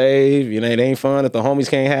be saved. You know, it ain't fun if the homies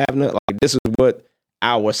can't have nothing. Like this is what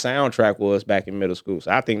our soundtrack was back in middle school. So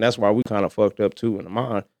I think that's why we kind of fucked up too in the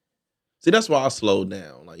mind. See, that's why I slowed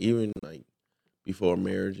down. Like even like before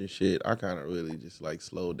marriage and shit, I kind of really just like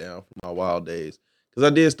slowed down from my wild days because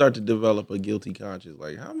I did start to develop a guilty conscience.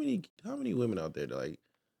 Like how many women out there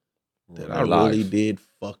that I really did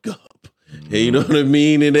fuck up? And you know what I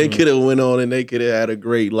mean? And they could have went on and they could have had a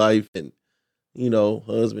great life and, you know,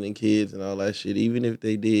 husband and kids and all that shit, even if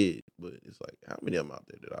they did. But it's like, how many of them out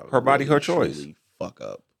there that I her body, her choice. Fuck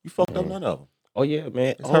up. You fucked up none of them. Oh, yeah,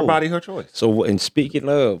 man. It's her body, her choice. So, and speaking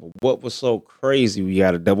of, what was so crazy, we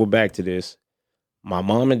got to double back to this. My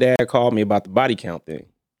mom and dad called me about the body count thing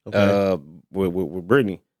with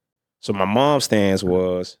Brittany. So my mom's stance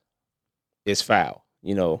was, it's foul.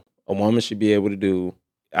 You know, a woman should be able to do,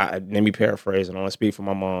 let me paraphrase, and I want to speak for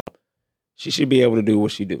my mom. She should be able to do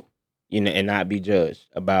what she do. You know, and not be judged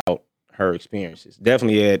about her experiences.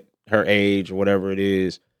 Definitely at her age or whatever it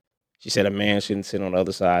is, she said a man shouldn't sit on the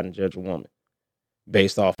other side and judge a woman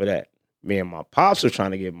based off of that. Me and my pops are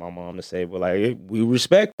trying to get my mom to say, well, like, hey, we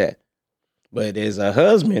respect that. But as a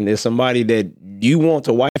husband, as somebody that you want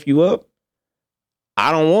to wife you up,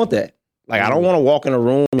 I don't want that. Like, I don't want to walk in a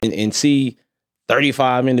room and see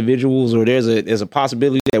 35 individuals, or there's a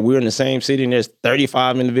possibility that we're in the same city and there's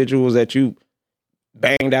 35 individuals that you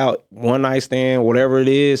banged out, one night stand, whatever it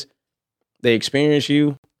is, they experience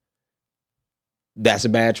you, that's a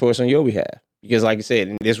bad choice on your behalf. Because like I said,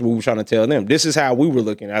 and this is what we were trying to tell them. This is how we were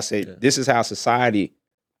looking. I said, This is how society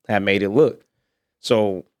had made it look.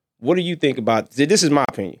 So what do you think about, this is my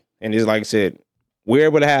opinion. And it's like I said, we're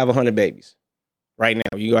able to have 100 babies right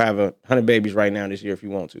now. You're going to have 100 babies right now this year if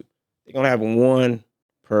you want to. They're going to have one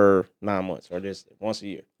per 9 months or just once a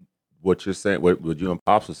year. What you're saying, what you and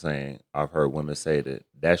Pops are saying, I've heard women say that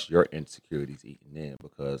that's your insecurities eating in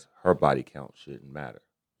because her body count shouldn't matter.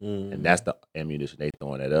 And that's the ammunition they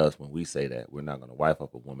throwing at us when we say that we're not going to wife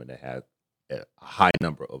up a woman that has a high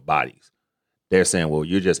number of bodies. They're saying, well,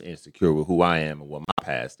 you're just insecure with who I am and what my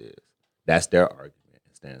past is. That's their argument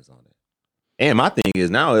and stands on it. And my thing is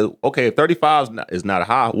now, okay, if 35 is not a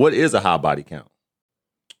high, what is a high body count?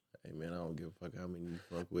 Hey man, I don't give a fuck how many you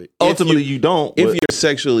fuck with. Ultimately, you don't. If you're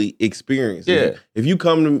sexually experienced, if you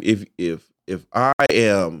come to if I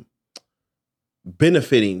am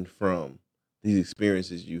benefiting from these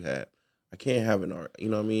experiences you have, I can't have an art. You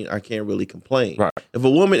know what I mean? I can't really complain. Right.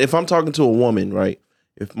 If I'm talking to a woman, right?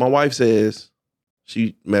 If my wife says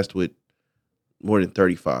she messed with more than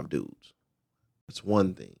 35 dudes. That's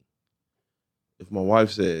one thing. If my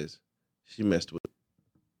wife says she messed with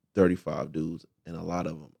 35 dudes and a lot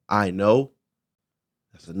of them I know,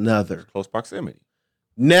 that's another. Close proximity.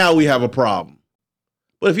 Now we have a problem.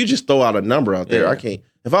 But if you just throw out a number out there, I can't.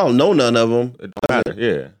 If I don't know none of them, it don't matter.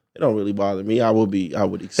 Yeah, it don't really bother me. I would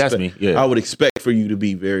expect. That's me. Yeah, I would expect for you to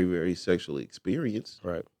be very, very sexually experienced.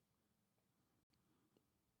 Right.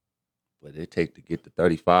 But it take to get to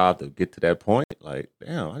 35 to get to that point. Like,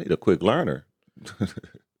 damn, I need a quick learner.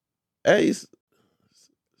 Hey,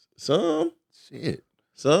 some.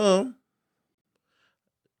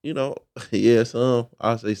 You know, yeah, some.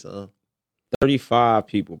 I'll say some. 35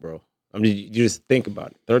 people, bro. I mean, you just think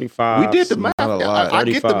about it. 35. We did the math. Not a lot. I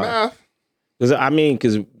get the math.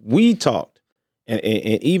 Because we talked, and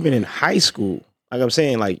even in high school, like I'm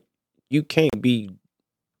saying, like you can't be.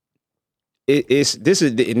 This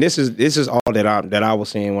is all that I was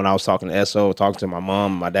saying when I was talking to SO, talking to my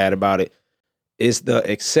mom, my dad about it. It's the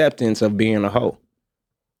acceptance of being a hoe.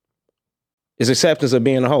 It's acceptance of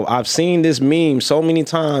being a hoe. I've seen this meme so many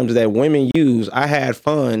times that women use. I had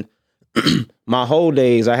fun. My whole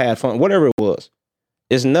days, I had fun. Whatever it was.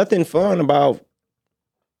 There's nothing fun about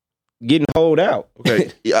getting hoed out.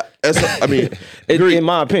 Okay. Yeah. I mean, in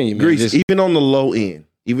my opinion, man, Grease, even on the low end,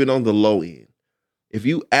 if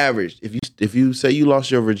you averaged, if you say you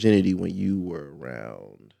lost your virginity when you were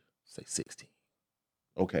around, say 16.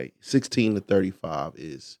 Okay, 16 to 35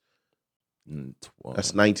 is 12.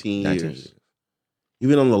 That's 19 years.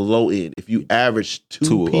 Even on the low end, if you average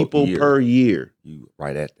two people per year, you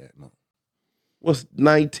right at that. No. What's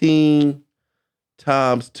 19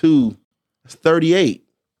 times 2? That's 38.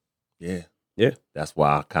 Yeah. That's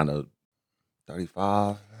why I kind of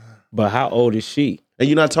 35. But how old is she? And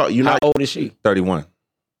you're not talking. How old is she? 31.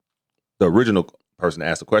 The original person that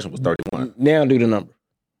asked the question was 31. Now do the number.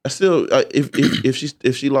 Still,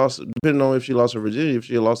 if she lost, depending on if she lost her virginity, if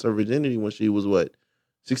she had lost her virginity when she was what,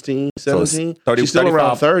 16, 17, so she's still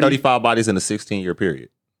around 30. 35 bodies in a 16-year period.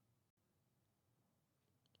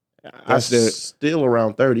 That's still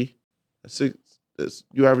around 30.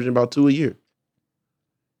 You averaging about 2 a year.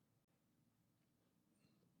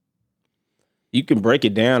 You can break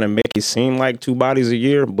it down and make it seem like 2 bodies a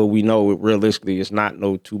year, but we know realistically it's not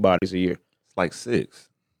no 2 bodies a year. It's like 6.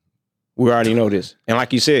 We already know this. And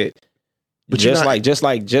like you said, but just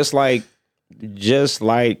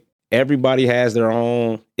like everybody has their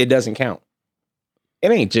own, it doesn't count.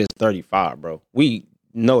 It ain't just 35, bro. We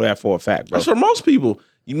know that for a fact, bro. That's for most people.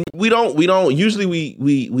 We don't usually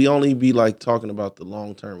we only be like talking about the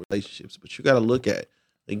long-term relationships, but you got to look at,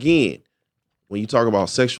 again, when you talk about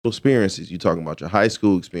sexual experiences, you talking about your high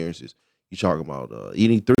school experiences, you talking about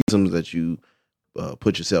eating threesomes that you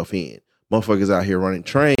put yourself in. Motherfuckers out here running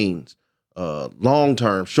trains,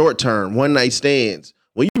 long-term, short-term, one-night stands.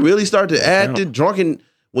 When you really start to add the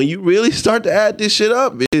when you really start to add this shit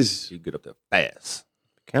up, you get up there fast.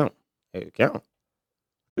 Count. Hey, count.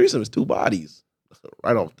 Threesome is 2 bodies.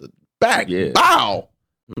 Right off the back. Yeah. Wow.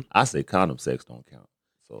 I say condom sex don't count.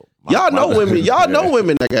 So y'all know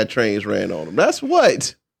women that got trains ran on them. That's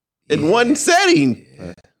what? In one setting.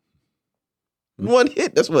 Yeah. One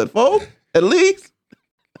hit. That's what, 4? At least?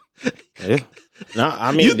 Yeah. No,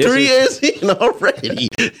 I mean, you 3 years in already.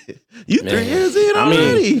 You 3 years in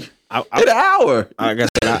already. An hour. Like I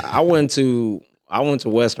said, I went to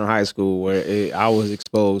Western High School where I was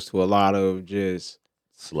exposed to a lot of just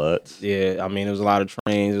sluts. Yeah, I mean, there was a lot of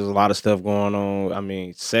trains. There was a lot of stuff going on. I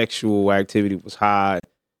mean, sexual activity was high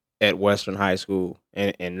at Western High School.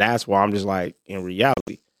 And that's why I'm just like, in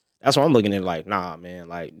reality, that's why I'm looking at like, nah, man,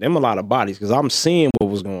 like, them a lot of bodies because I'm seeing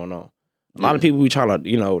what was going on. A lot of people be trying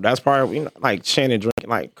to, that's probably, like Shannon drinking.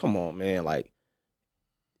 Like, come on, man. Like,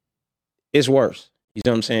 it's worse. You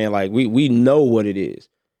know what I'm saying? Like, we know what it is,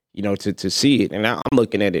 to see it. And I'm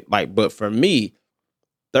looking at it like, but for me,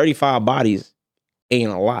 35 bodies ain't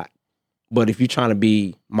a lot. But if you're trying to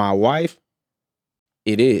be my wife,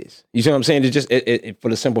 it is. You see what I'm saying? It's just for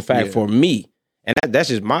the simple fact for me. And that's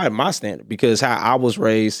just my standard because how I was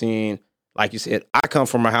raised seeing, like you said, I come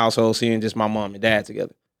from a household seeing just my mom and dad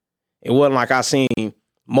together. It wasn't like I seen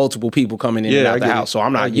multiple people coming in and out the house. So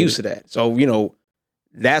I'm not used to that. So,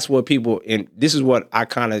 that's what people, and this is what I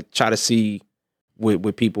kind of try to see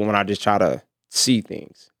with people when I just try to see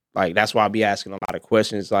things. Like, that's why I be asking a lot of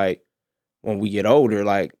questions. Like, when we get older,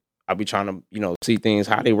 like, I'll be trying to, see things,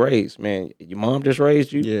 how they raised. Man, your mom just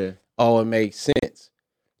raised you? Yeah. Oh, it makes sense.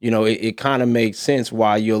 It kind of makes sense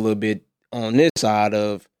why you're a little bit on this side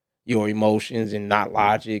of your emotions and not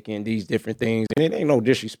logic and these different things. And it ain't no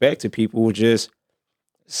disrespect to people, it's just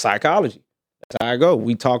psychology. That's how I go.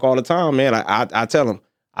 We talk all the time, man. I tell him,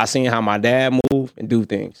 I seen how my dad move and do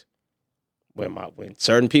things. When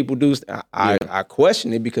certain people do, I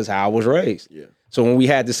question it because how I was raised. Yeah. So when we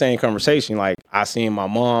had the same conversation, like I seen my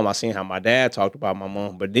mom, I seen how my dad talked about my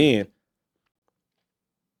mom, but then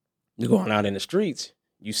you're going out in the streets,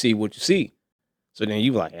 you see what you see. So then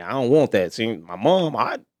you like, I don't want that. Seeing my mom,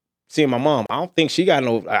 I don't think she got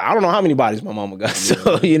no, I don't know how many bodies my mama got.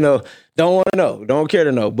 So, don't want to know, don't care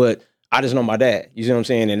to know. But I just know my dad. You see what I'm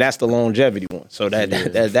saying? And that's the longevity one. So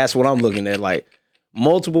that's what I'm looking at. Like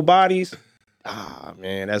multiple bodies.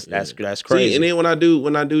 Man, that's crazy. See, and then when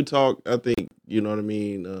I do talk, I think, you know what I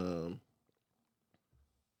mean?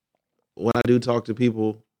 When I do talk to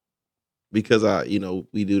people, because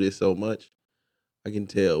we do this so much, I can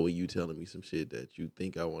tell when you telling me some shit that you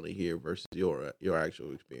think I want to hear versus your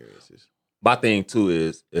actual experiences. My thing too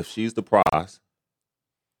is if she's the prize,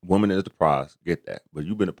 woman is the prize, get that. But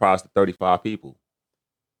you've been the prize to 35 people.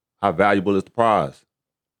 How valuable is the prize?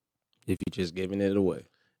 If you're just giving it away.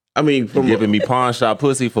 I mean, from giving me pawn shop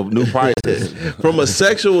pussy for new prices.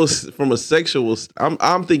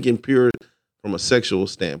 I'm thinking pure from a sexual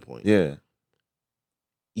standpoint. Yeah.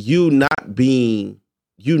 You not being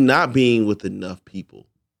with enough people,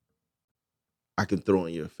 I can throw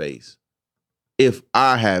in your face if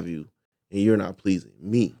I have you and you're not pleasing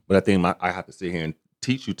me. But I think I have to sit here and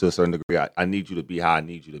teach you to a certain degree. I need you to be how I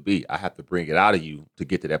need you to be. I have to bring it out of you to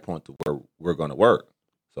get to that point to where we're going to work.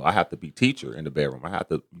 So I have to be teacher in the bedroom. I have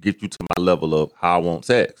to get you to my level of how I want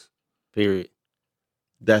sex. Period.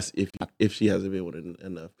 That's if she hasn't been with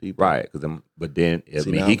enough people, right? But then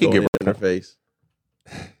he can give her in her face.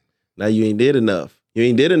 Now you ain't did enough. You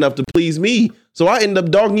ain't did enough to please me, so I end up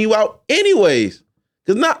dogging you out anyways.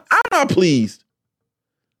 Because now I'm not pleased.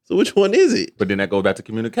 So which one is it? But then that goes back to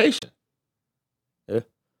communication. Yeah.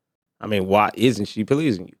 I mean, why isn't she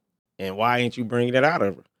pleasing you, and why ain't you bringing it out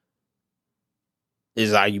of her?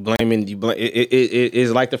 Is like you blame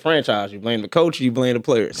it's like the franchise. You blame the coach, you blame the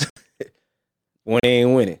players. When they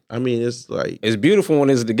ain't winning. I mean, it's like it's beautiful when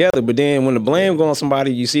it's together, but then when the blame goes on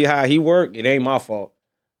somebody, you see how he work, it ain't my fault.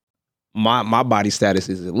 My body status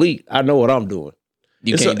is elite. I know what I'm doing.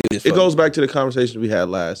 You can't do this. It goes back to the conversation we had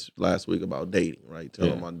last week about dating, right?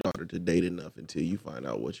 Telling my daughter to date enough until you find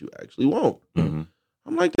out what you actually want. Mm-hmm.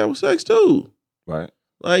 I'm like that with sex too. Right.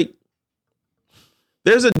 Like,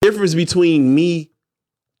 there's a difference between me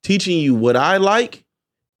teaching you what I like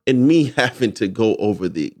and me having to go over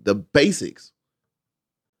the basics.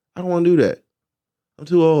 I don't want to do that. I'm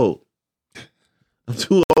too old.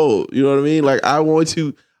 You know what I mean? Like I want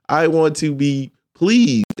to be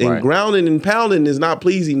pleased, and grounding and pounding is not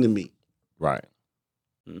pleasing to me. Right.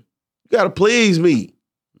 You gotta please me.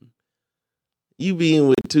 You being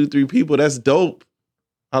with 2-3 people, that's dope.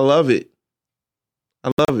 I love it.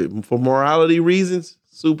 For morality reasons,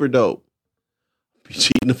 super dope. Be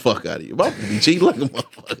cheating the fuck out of you. I'm be cheating like a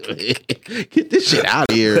motherfucker, man. Get this shit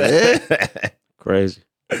out of here, man. Crazy.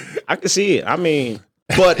 I can see it. I mean,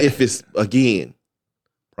 but if it's again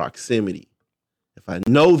proximity, if I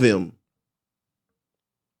know them,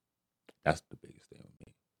 that's the biggest thing with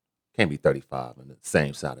me. Can't be 35 on the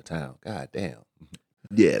same side of town. God damn.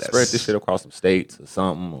 Yeah, spread this shit across some states or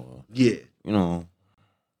something, or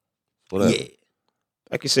whatever. Yeah.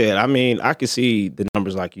 Like you said, I mean, I can see the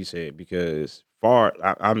numbers like you said, because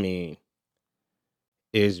I mean,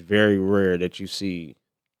 it's very rare that you see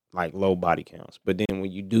like low body counts. But then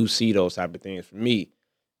when you do see those type of things, for me,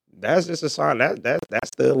 that's just a sign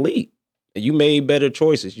that's the elite. You made better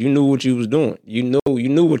choices. You knew what you was doing. You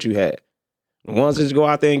knew what you had. The ones that just go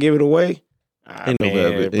out there and give it away, ain't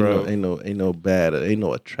no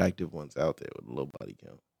attractive ones out there with a low body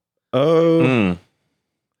count.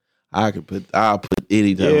 I'll put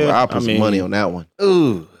any time. Yeah, I'll put some money on that one.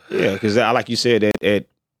 Ooh, yeah, because like you said,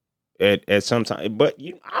 at some time, but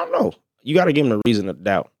I don't know. You got to give them a reason to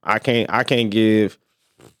doubt. I can't give.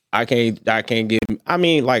 I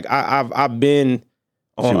mean, like I've been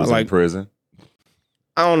on, she was like in prison.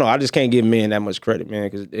 I don't know. I just can't give men that much credit, man.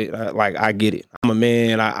 Because like I get it. I'm a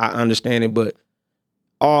man. I understand it, but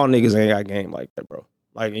all niggas ain't got game like that, bro.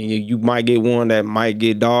 Like you might get one that might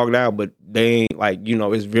get dogged out, but they ain't like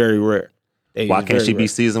it's very rare. Why can't she be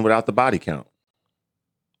seasoned without the body count?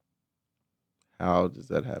 How does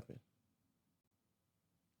that happen?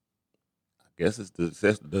 I guess it's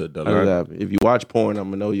the if you watch porn, I'm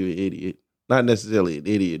gonna know you're an idiot. Not necessarily an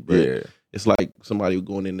idiot, but it's like somebody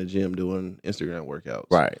going in the gym doing Instagram workouts.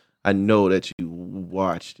 Right. I know that you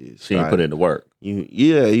watched this. She ain't put in the work.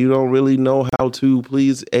 You don't really know how to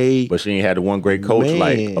please But she ain't had the one great coach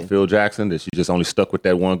like a Phil Jackson that she just only stuck with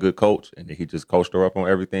that one good coach and then he just coached her up on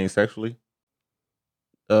everything sexually.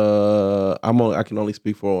 I can only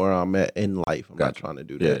speak for where I'm at in life. I'm not trying to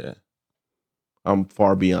do that. Yeah. I'm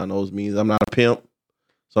far beyond those means. I'm not a pimp,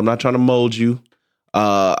 so I'm not trying to mold you.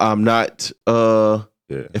 I'm not.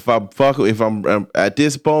 If I'm at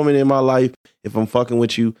this moment in my life, if I'm fucking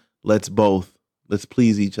with you, let's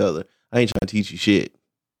please each other. I ain't trying to teach you shit.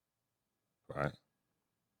 Right.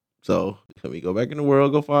 So let me go back in the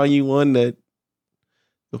world. Go find you one that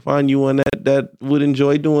would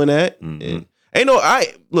enjoy doing that. Mm-hmm. And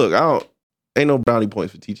ain't no brownie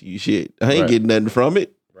points for teaching you shit. I ain't getting nothing from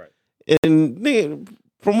it. Right. And nigga,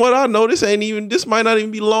 from what I know, this might not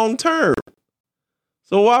even be long term.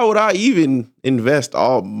 So why would I even invest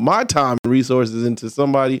all my time and resources into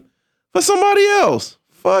somebody else?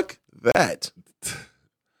 Fuck that.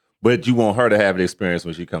 But you want her to have the experience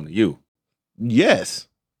when she come to you. Yes.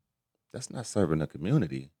 That's not serving the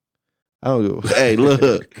community. I don't go. Hey,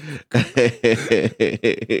 look.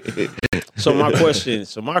 So my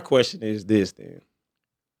question is this then.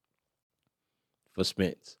 For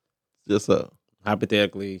Spence. Just so.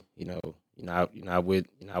 Hypothetically, you're not with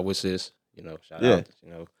sis, shout out,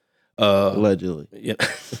 allegedly. Yeah.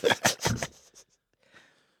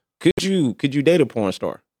 Could you date a porn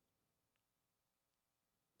star?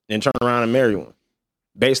 And turn around and marry one?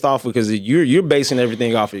 Based off because you're basing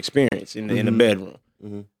everything off experience in the bedroom.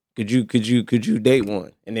 Mm-hmm. Could you date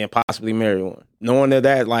one and then possibly marry one? Knowing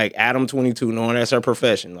that like Adam 22, knowing that's her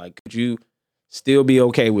profession, like could you still be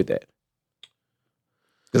okay with that?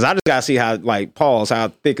 Because I just gotta see how like pause how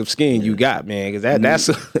thick of skin you got, man. Because that's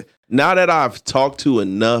now that I've talked to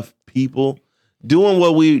enough people, doing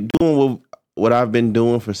what I've been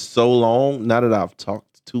doing for so long. Now that I've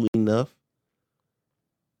talked to enough,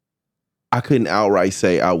 I couldn't outright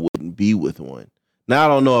say I wouldn't be with one. Now I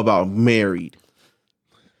don't know about married,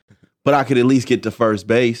 but I could at least get to first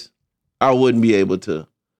base. I wouldn't be able to.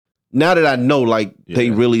 Now that I know, like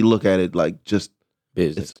they really look at it like just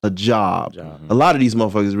business, it's a job. Mm-hmm. A lot of these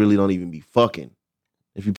motherfuckers really don't even be fucking.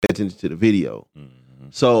 If you pay attention to the video,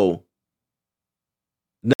 so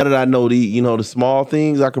now that I know the small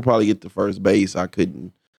things, I could probably get to first base. I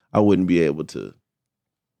wouldn't be able to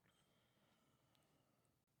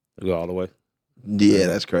go all the way. Yeah,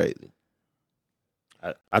 that's crazy.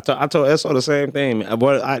 I told SO the same thing.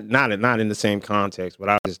 Well, not in the same context, but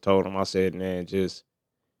I just told him. I said, man, just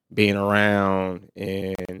being around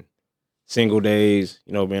and single days,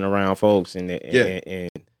 being around folks and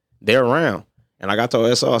they're around. And like I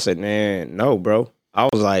told SO, I said, man, no, bro. I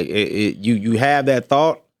was like, you have that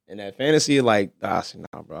thought and that fantasy, like I said,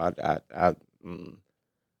 nah, bro, I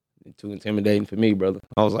too intimidating for me, brother.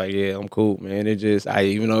 I was like, yeah, I'm cool, man. It just, I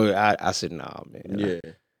said, nah, man. Yeah.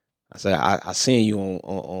 I said, I seen you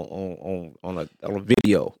on a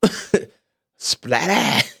video.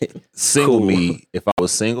 Splatter. Single Cool. me, if I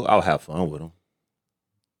was single, I would have fun with them.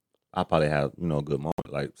 I probably have, a good moment.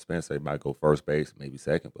 Like Spencer might go first base, maybe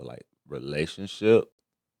second, but like relationship,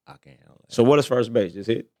 I can't handle that. So what is first base? Just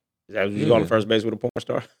hit? Is that you going to first base with a porn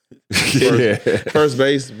star? First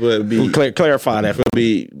base, but clarify that.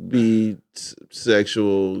 Be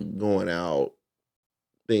sexual, going out,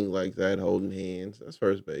 things like that, holding hands. That's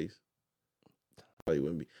first base. Probably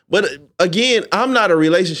wouldn't be. But again, I'm not a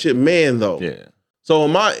relationship man though. Yeah. So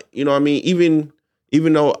am I? You know what I mean?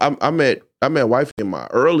 Even though I met wife in my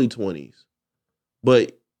early 20s,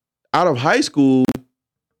 but out of high school,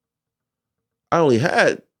 I only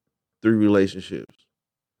had 3 relationships.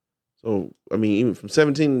 So I mean, even from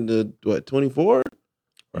 17 to 24,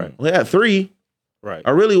 Right. I had 3. Right.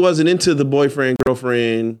 I really wasn't into the boyfriend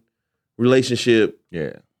girlfriend relationship.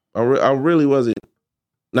 Yeah. I really wasn't.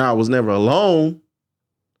 Now I was never alone,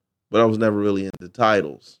 but I was never really into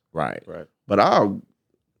titles. Right. But I'll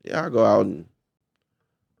go out and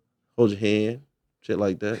hold your hand, shit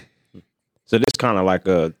like that. So this kind of like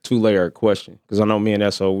a 2-layer question because I know me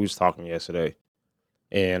and SO we was talking yesterday,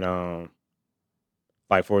 and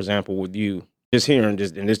like for example with you, just hearing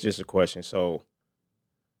this, and this is just a question. So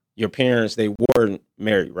your parents, they weren't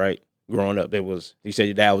married, right? Growing up, you said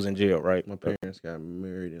your dad was in jail, right? My parents got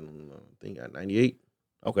married in I think at 98.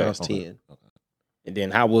 Okay, I was 10. Okay. And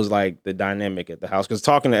then how was like the dynamic at the house? Because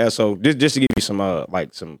talking to SO, just to give you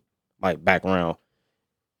some background,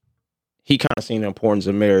 he kind of seen the importance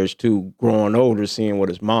of marriage too, growing older, seeing what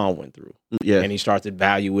his mom went through. Yeah. And he started to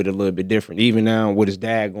value it a little bit different. Even now with his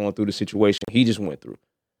dad going through the situation he just went through.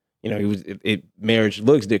 Marriage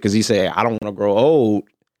looks different because he said, I don't want to grow old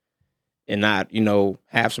and not,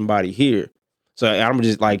 have somebody here. So I'm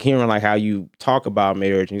just like hearing like how you talk about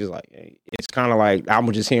marriage and just like, it's kind of like, I'm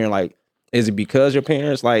just hearing like, is it because your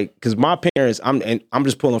parents like, because my parents, I'm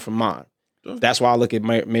just pulling from mine. That's why I look at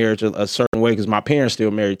marriage a certain way because my parents still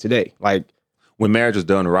married today. Like, when marriage is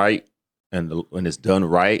done right, and when it's done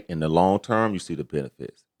right in the long term, you see the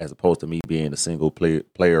benefits. As opposed to me being a single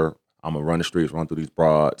player, I'm gonna run the streets, run through these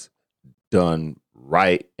broads. Done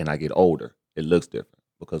right, and I get older, it looks different.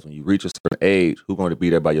 Because when you reach a certain age, who's going to be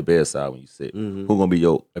there by your bedside when you sick? Mm-hmm. Who's going to be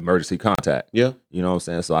your emergency contact? Yeah. You know what I'm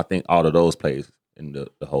saying? So I think all of those plays in the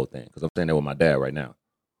whole thing. Because I'm staying there with my dad right now.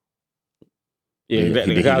 Yeah,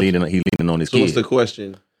 he leaning on his So kid. what's the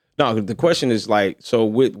question? No, the question is like, so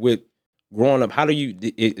with growing up, how do you,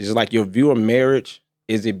 is like your view of marriage,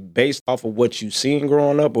 is it based off of what you seen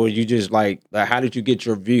growing up, or you just like how did you get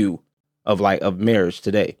your view of marriage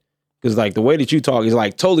today? Because like the way that you talk is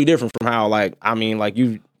like totally different from how you.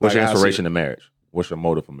 What's like, your inspiration in marriage? What's your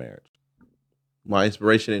motive for marriage? My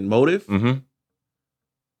inspiration and motive? Mm-hmm.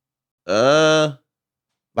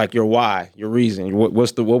 Like your why, your reason. What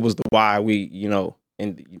was the why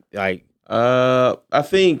I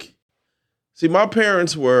think, see, my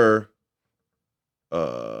parents were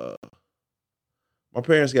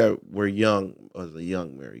were young, as a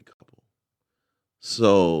young married couple.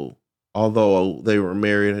 So although they were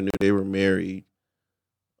married, I knew they were married.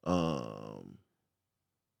 A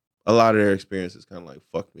lot of their experiences kind of like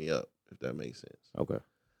fucked me up, if that makes sense. Okay.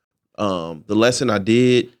 The lesson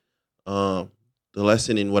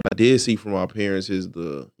in what I did see from my parents is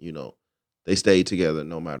they stayed together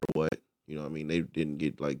no matter what. You know what I mean? They didn't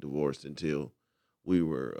get like divorced until we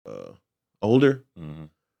were older. Mm-hmm.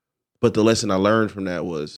 But the lesson I learned from that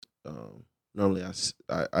was normally I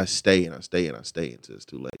stay and I stay and I stay until it's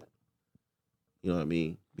too late. You know what I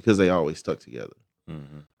mean? Because they always stuck together.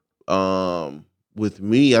 Mm-hmm. With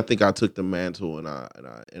me, I think I took the mantle and I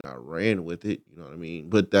ran with it. You know what I mean?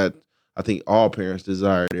 But that, I think all parents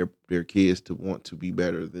desire their kids to want to be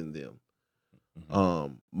better than them.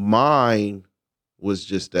 Mm-hmm. Mine was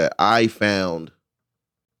just that I felt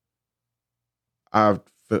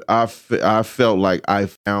like I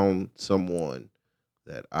found someone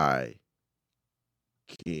that I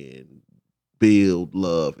can build,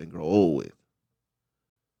 love, and grow old with.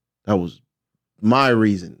 That was my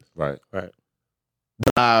reason. Right. But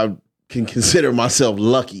I can consider myself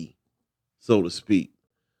lucky, so to speak.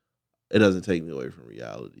 It doesn't take me away from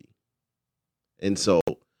reality. And so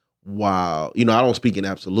while, I don't speak in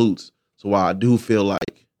absolutes, so while I do feel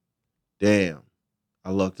like, damn,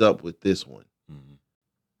 I lucked up with this one, mm-hmm.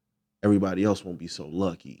 everybody else won't be so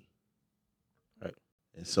lucky. Right.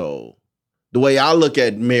 And so the way I look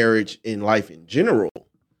at marriage in life in general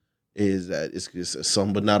is that it's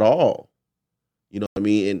some but not all. You know what I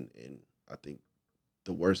mean? And I think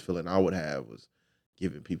the worst feeling I would have was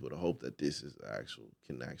giving people the hope that this is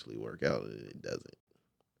can actually work out, and it doesn't.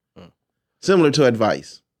 Similar to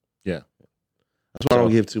advice. Yeah. That's why I don't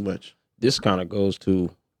give too much. This kind of goes to,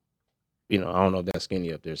 I don't know if that's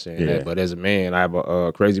Skinny up there saying that, but as a man, I have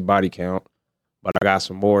a crazy body count, but I got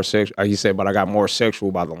some more sexual. He said, but I got more sexual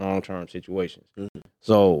about the long term situations. Mm-hmm.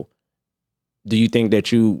 So, do you think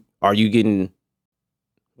that are you getting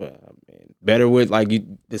better with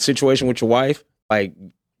the situation with your wife,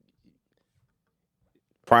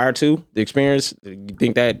 prior to the experience? You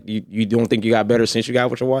think that you don't think you got better since you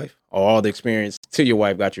got with your wife, or all the experience till your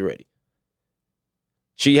wife got you ready?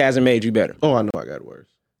 She hasn't made you better. Oh, I know I got worse.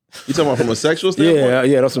 You talking about from a sexual standpoint?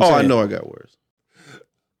 Yeah, that's what I'm saying. I know I got worse.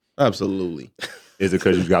 Absolutely. Is it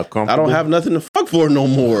because you got comfortable? I don't have nothing to fuck for no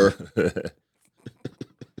more.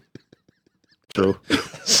 True.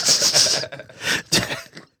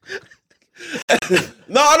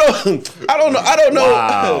 No, I don't know.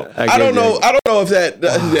 Wow. I don't know if that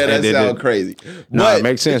sounds crazy. No, it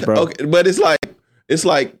makes sense, bro. Okay, but it's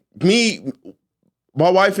like me, my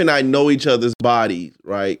wife and I know each other's bodies,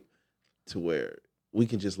 right? To where we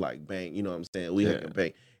can just bang, you know what I'm saying? We can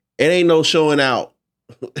bang. It ain't no showing out.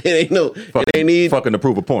 It ain't fucking to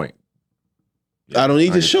prove a point. I don't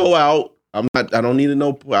need to show out. I don't need to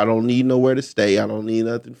know. I don't need nowhere to stay. I don't need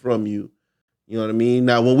nothing from you. You know what I mean?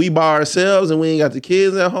 Now, when we by ourselves and we ain't got the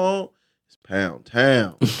kids at home, it's pound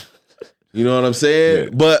town. You know what I'm saying? Yeah.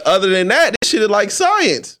 But other than that, this shit is like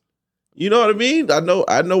science. You know what I mean? I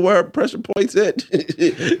know where her pressure point's at.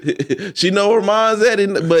 She know where mine's at.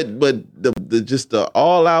 But the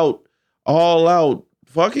all out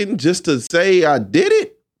fucking just to say I did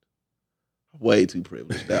it. Way too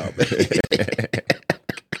privileged now, man.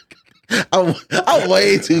 I'm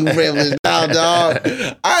way too privileged now, dog.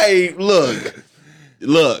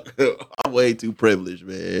 Look, I'm way too privileged,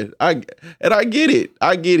 man. I get it.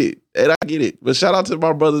 But shout out to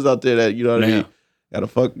my brothers out there that, you know what I mean, gotta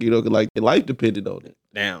fuck, like their life depended on it.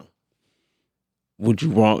 Now, would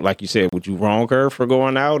you wrong her for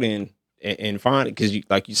going out and and find it because you,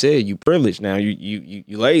 like you said, you privileged now. You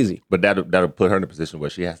lazy. But that'll put her in a position where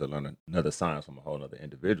she has to learn another science from a whole other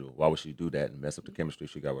individual. Why would she do that and mess up the chemistry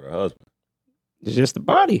she got with her husband? It's just the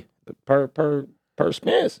body per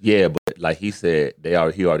Spence. Yeah, but like he said, he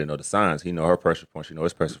already know the signs. He know her pressure point. She know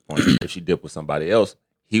his pressure point. If she dip with somebody else,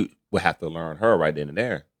 he would have to learn her right then and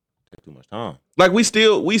there. Take too much time. Like we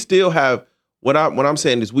still have what I'm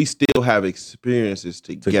saying is we still have experiences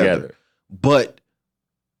together. But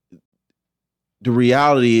the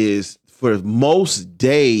reality is, for most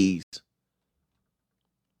days,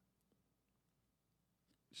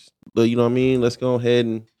 you know what I mean? Let's go ahead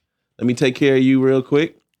and let me take care of you real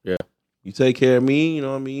quick. Yeah. You take care of me, you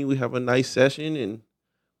know what I mean? We have a nice session,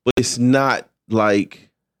 but it's not like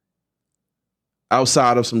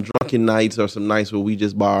outside of some drunken nights or some nights where we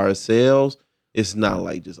just by ourselves. It's not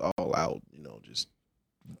like just all out, just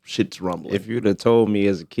shit's rumbling. If you'd have told me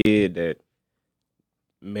as a kid that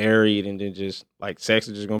married and then just like sex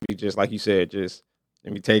is just gonna be just like you said, just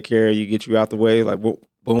let me take care of you, get you out the way, like boom,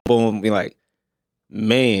 boom, be like,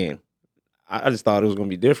 man, I just thought it was gonna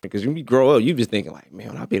be different because when you grow up, you just thinking like, man,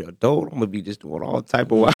 when I be an adult, I'm gonna be just doing all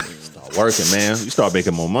type of wild. Start working, man. You start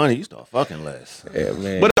making more money. You start fucking less. Yeah,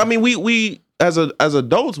 man. But I mean, we as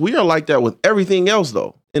adults, we are like that with everything else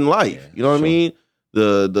though in life. Yeah, you know what I mean?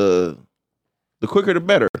 The quicker the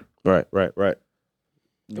better. Right.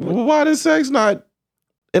 Why does sex not?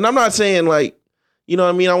 And I'm not saying like, you know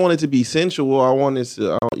what I mean? I want it to be sensual. I want it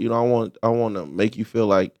to, I want to make you feel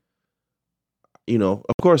like, of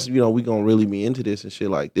course, we gonna really be into this and shit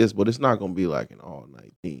like this, but it's not gonna be like an all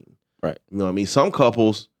night thing. Right. You know what I mean? Some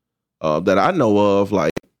couples that I know of,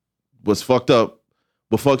 like, what's fucked up,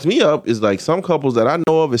 what fucks me up is like some couples that I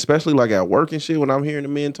know of, especially like at work and shit, when I'm hearing the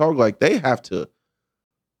men talk, like they have to,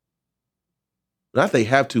 not they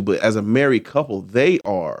have to, but as a married couple, they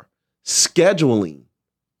are scheduling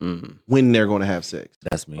when they're going to have sex.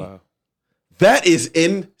 That's me. Wow. That is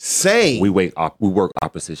insane. We work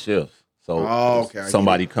opposite shifts. So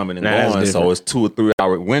somebody coming and going. So it's 2 or 3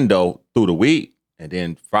 hour window through the week. And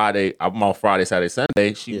then Friday, I'm off Friday, Saturday,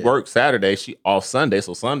 Sunday. She works Saturday. She off Sunday.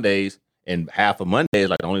 So Sundays and half of Monday is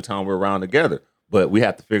like the only time we're around together. But we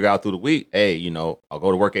have to figure out through the week, hey, I'll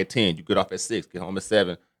go to work at 10. You get off at 6, get home at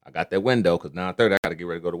 7. I got that window because 9:30 I got to get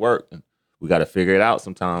ready to go to work. And we got to figure it out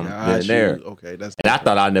sometime then and there. Okay, and I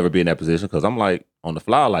thought I'd never be in that position because I'm like on the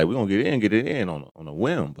fly, like we're going to get it in on a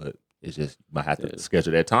whim. But it's just, you might have to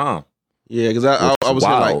schedule that time. Yeah, because I was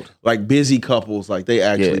saying like busy couples, like they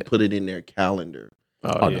actually put it in their calendar.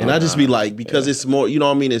 And I just be like, because it's more, you know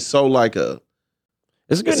what I mean? It's so like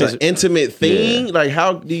it's an intimate thing. Yeah. Like,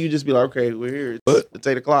 how do you just be like, okay, we're here. It's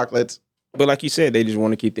 8 o'clock. Let's. But like you said, they just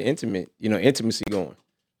want to keep the intimacy going.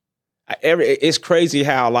 It's crazy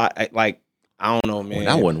how a lot, like, I don't know, man. When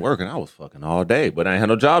I wasn't working, I was fucking all day, but I ain't had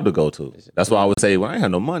no job to go to. That's why I would say when I ain't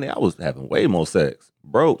had no money, I was having way more sex.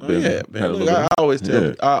 Broke. Yeah, man. Look, I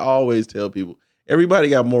always tell people, everybody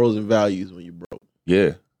got morals and values when you broke.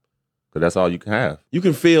 Yeah. Because that's all you can have. You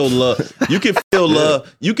can feel love. You can feel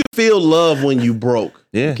love. You can feel love when you broke.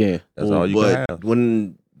 Yeah. That's all you can have.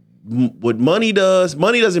 What money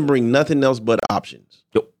doesn't bring nothing else but options.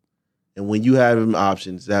 Yep. And when you have them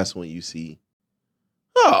options, that's when you see,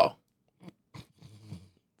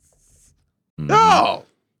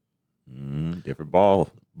 different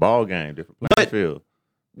ball game, different playing field.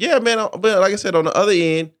 Yeah, man. But like I said, on the other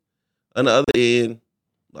end,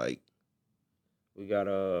 like we got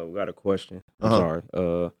a question. I'm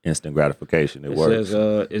sorry. Instant gratification. It works.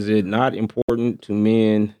 Says, is it not important to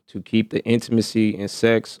men to keep the intimacy and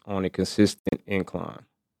sex on a consistent incline?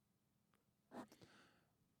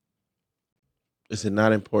 Is it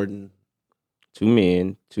not important to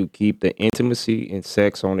men to keep the intimacy and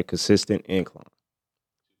sex on a consistent incline?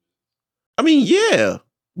 I mean, yeah,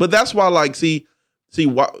 but that's why, like, see,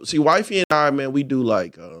 wifey and I, man, we do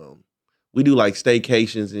like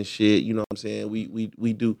staycations and shit. You know what I'm saying?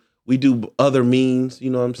 We do other means. You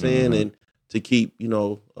know what I'm saying? And to keep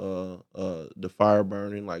the fire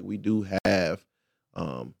burning, like we do have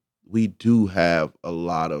a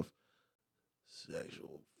lot of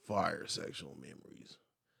sexual memories.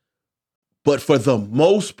 But for the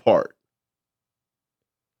most part,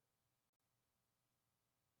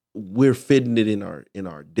 we're fitting it in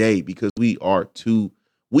our day because we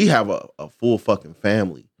have a full fucking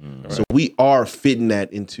family. Right. So we are fitting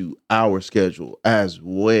that into our schedule as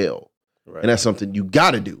well. Right. And that's something you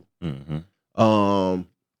got to do. Mm-hmm.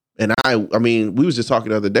 And I mean, we was just talking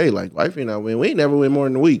the other day, like, wifey and I, we ain't never went more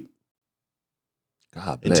than a week.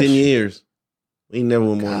 God bless in 10 you. years. We ain't never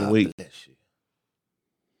went more than a week. Bless you.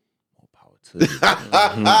 More power to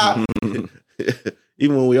you.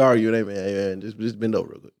 Even when we argue, hey man, just bend over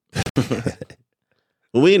real quick.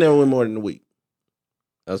 But we ain't never went more than a week.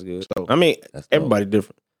 That's good. So, I mean, That's dope. everybody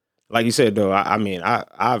different. Like you said, though,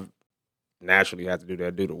 I've naturally had to do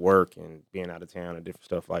that due to work and being out of town and different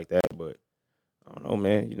stuff like that. But I don't know,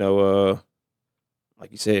 man.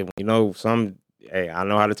 Like you said, hey, I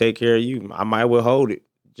know how to take care of you. I might withhold it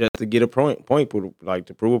just to get a point, like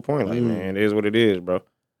to prove a point. Like, man, it is what it is, bro.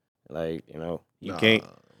 Like, you can't.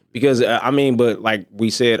 Because, but like we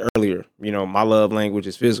said earlier, my love language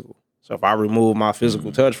is physical. So if I remove my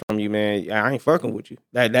physical touch from you, man, I ain't fucking with you.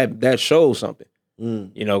 That shows something,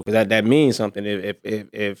 because that means something.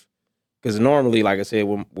 If because normally, like I said,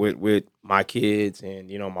 with my kids and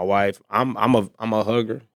my wife, I'm a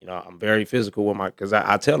hugger. I'm very physical with because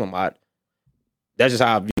I tell them that's just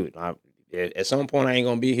how I view it. At some point, I ain't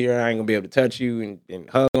gonna be here. I ain't gonna be able to touch you and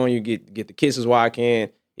hug on you, get the kisses while I can.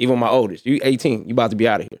 Even my oldest, you 18, you about to be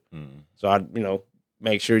out of here. So I,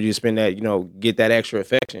 make sure you spend that, get that extra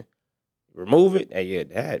affection. Remove it. Hey, yeah,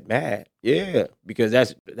 that mad. Yeah, because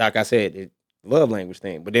that's like I said, it love language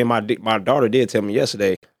thing. But then my daughter did tell me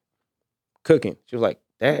yesterday, cooking. She was like,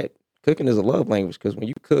 "Dad, cooking is a love language because when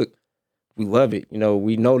you cook, we love it.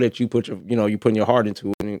 We know that you put you putting your heart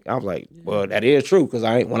into it." And I was like, "Well, that is true because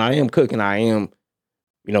when I am cooking, I am,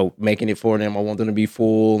 making it for them. I want them to be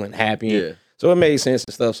full and happy." Yeah. So it made sense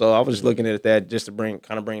and stuff. So I was just looking at that just to bring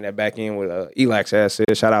that back in with Elax has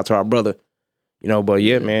said. Shout out to our brother, But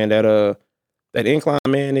yeah, man, that incline,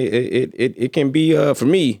 man, it can be for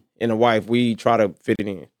me and the wife. We try to fit it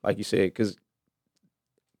in, like you said, because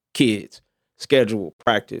kids, schedule,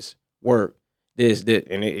 practice, work, this,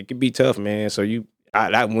 and it can be tough, man. So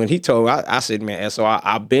when he told, I said, man, so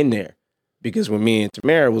I've been there because when me and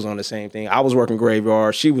Tamara was on the same thing, I was working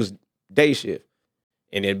graveyard, she was day shift.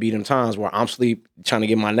 And there'd be them times where I'm sleep trying to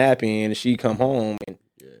get my nap in, and she come home and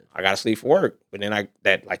I gotta sleep for work. But then like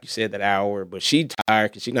you said, that hour. But she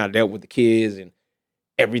tired because she not dealt with the kids and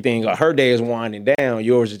everything. Her day is winding down.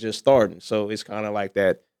 Yours is just starting. So it's kind of like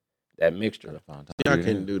that mixture. I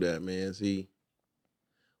couldn't do that, man. See,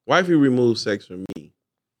 wifey removed sex from me.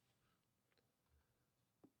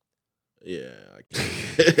 Yeah, I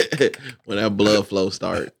can't. When that blood flow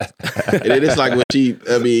starts. And it's like when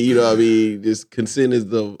just consent is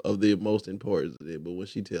of the most importance of it. But when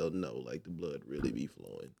she tells no, like the blood really be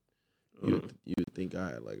flowing. You would think I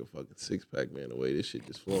had like a fucking 6-pack, man, the way this shit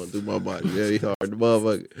just flowing through my body. Very hard to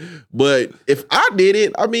motherfucker. But if I did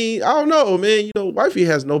it, I don't know, man. Wifey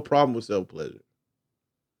has no problem with self-pleasure.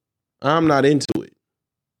 I'm not into it.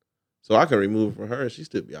 So I can remove it from her and she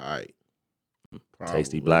still be all right.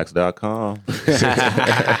 TastyBlacks.com.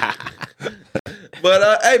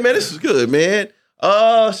 But hey, man, this is good, man.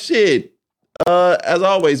 Shit. As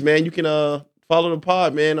always, man, you can follow the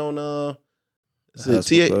pod, man, on The Husband's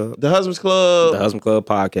Club. The Husband Club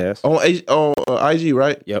podcast on IG,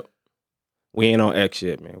 right? Yep. We ain't on X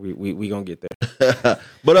yet, man. We gonna get there.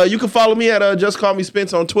 But you can follow me at Just Call Me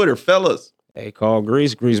Spence on Twitter, fellas. Hey, call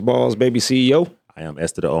Grease Balls, baby CEO. I am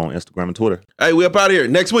Esther on Instagram and Twitter. Hey, we up out of here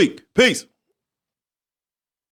next week. Peace.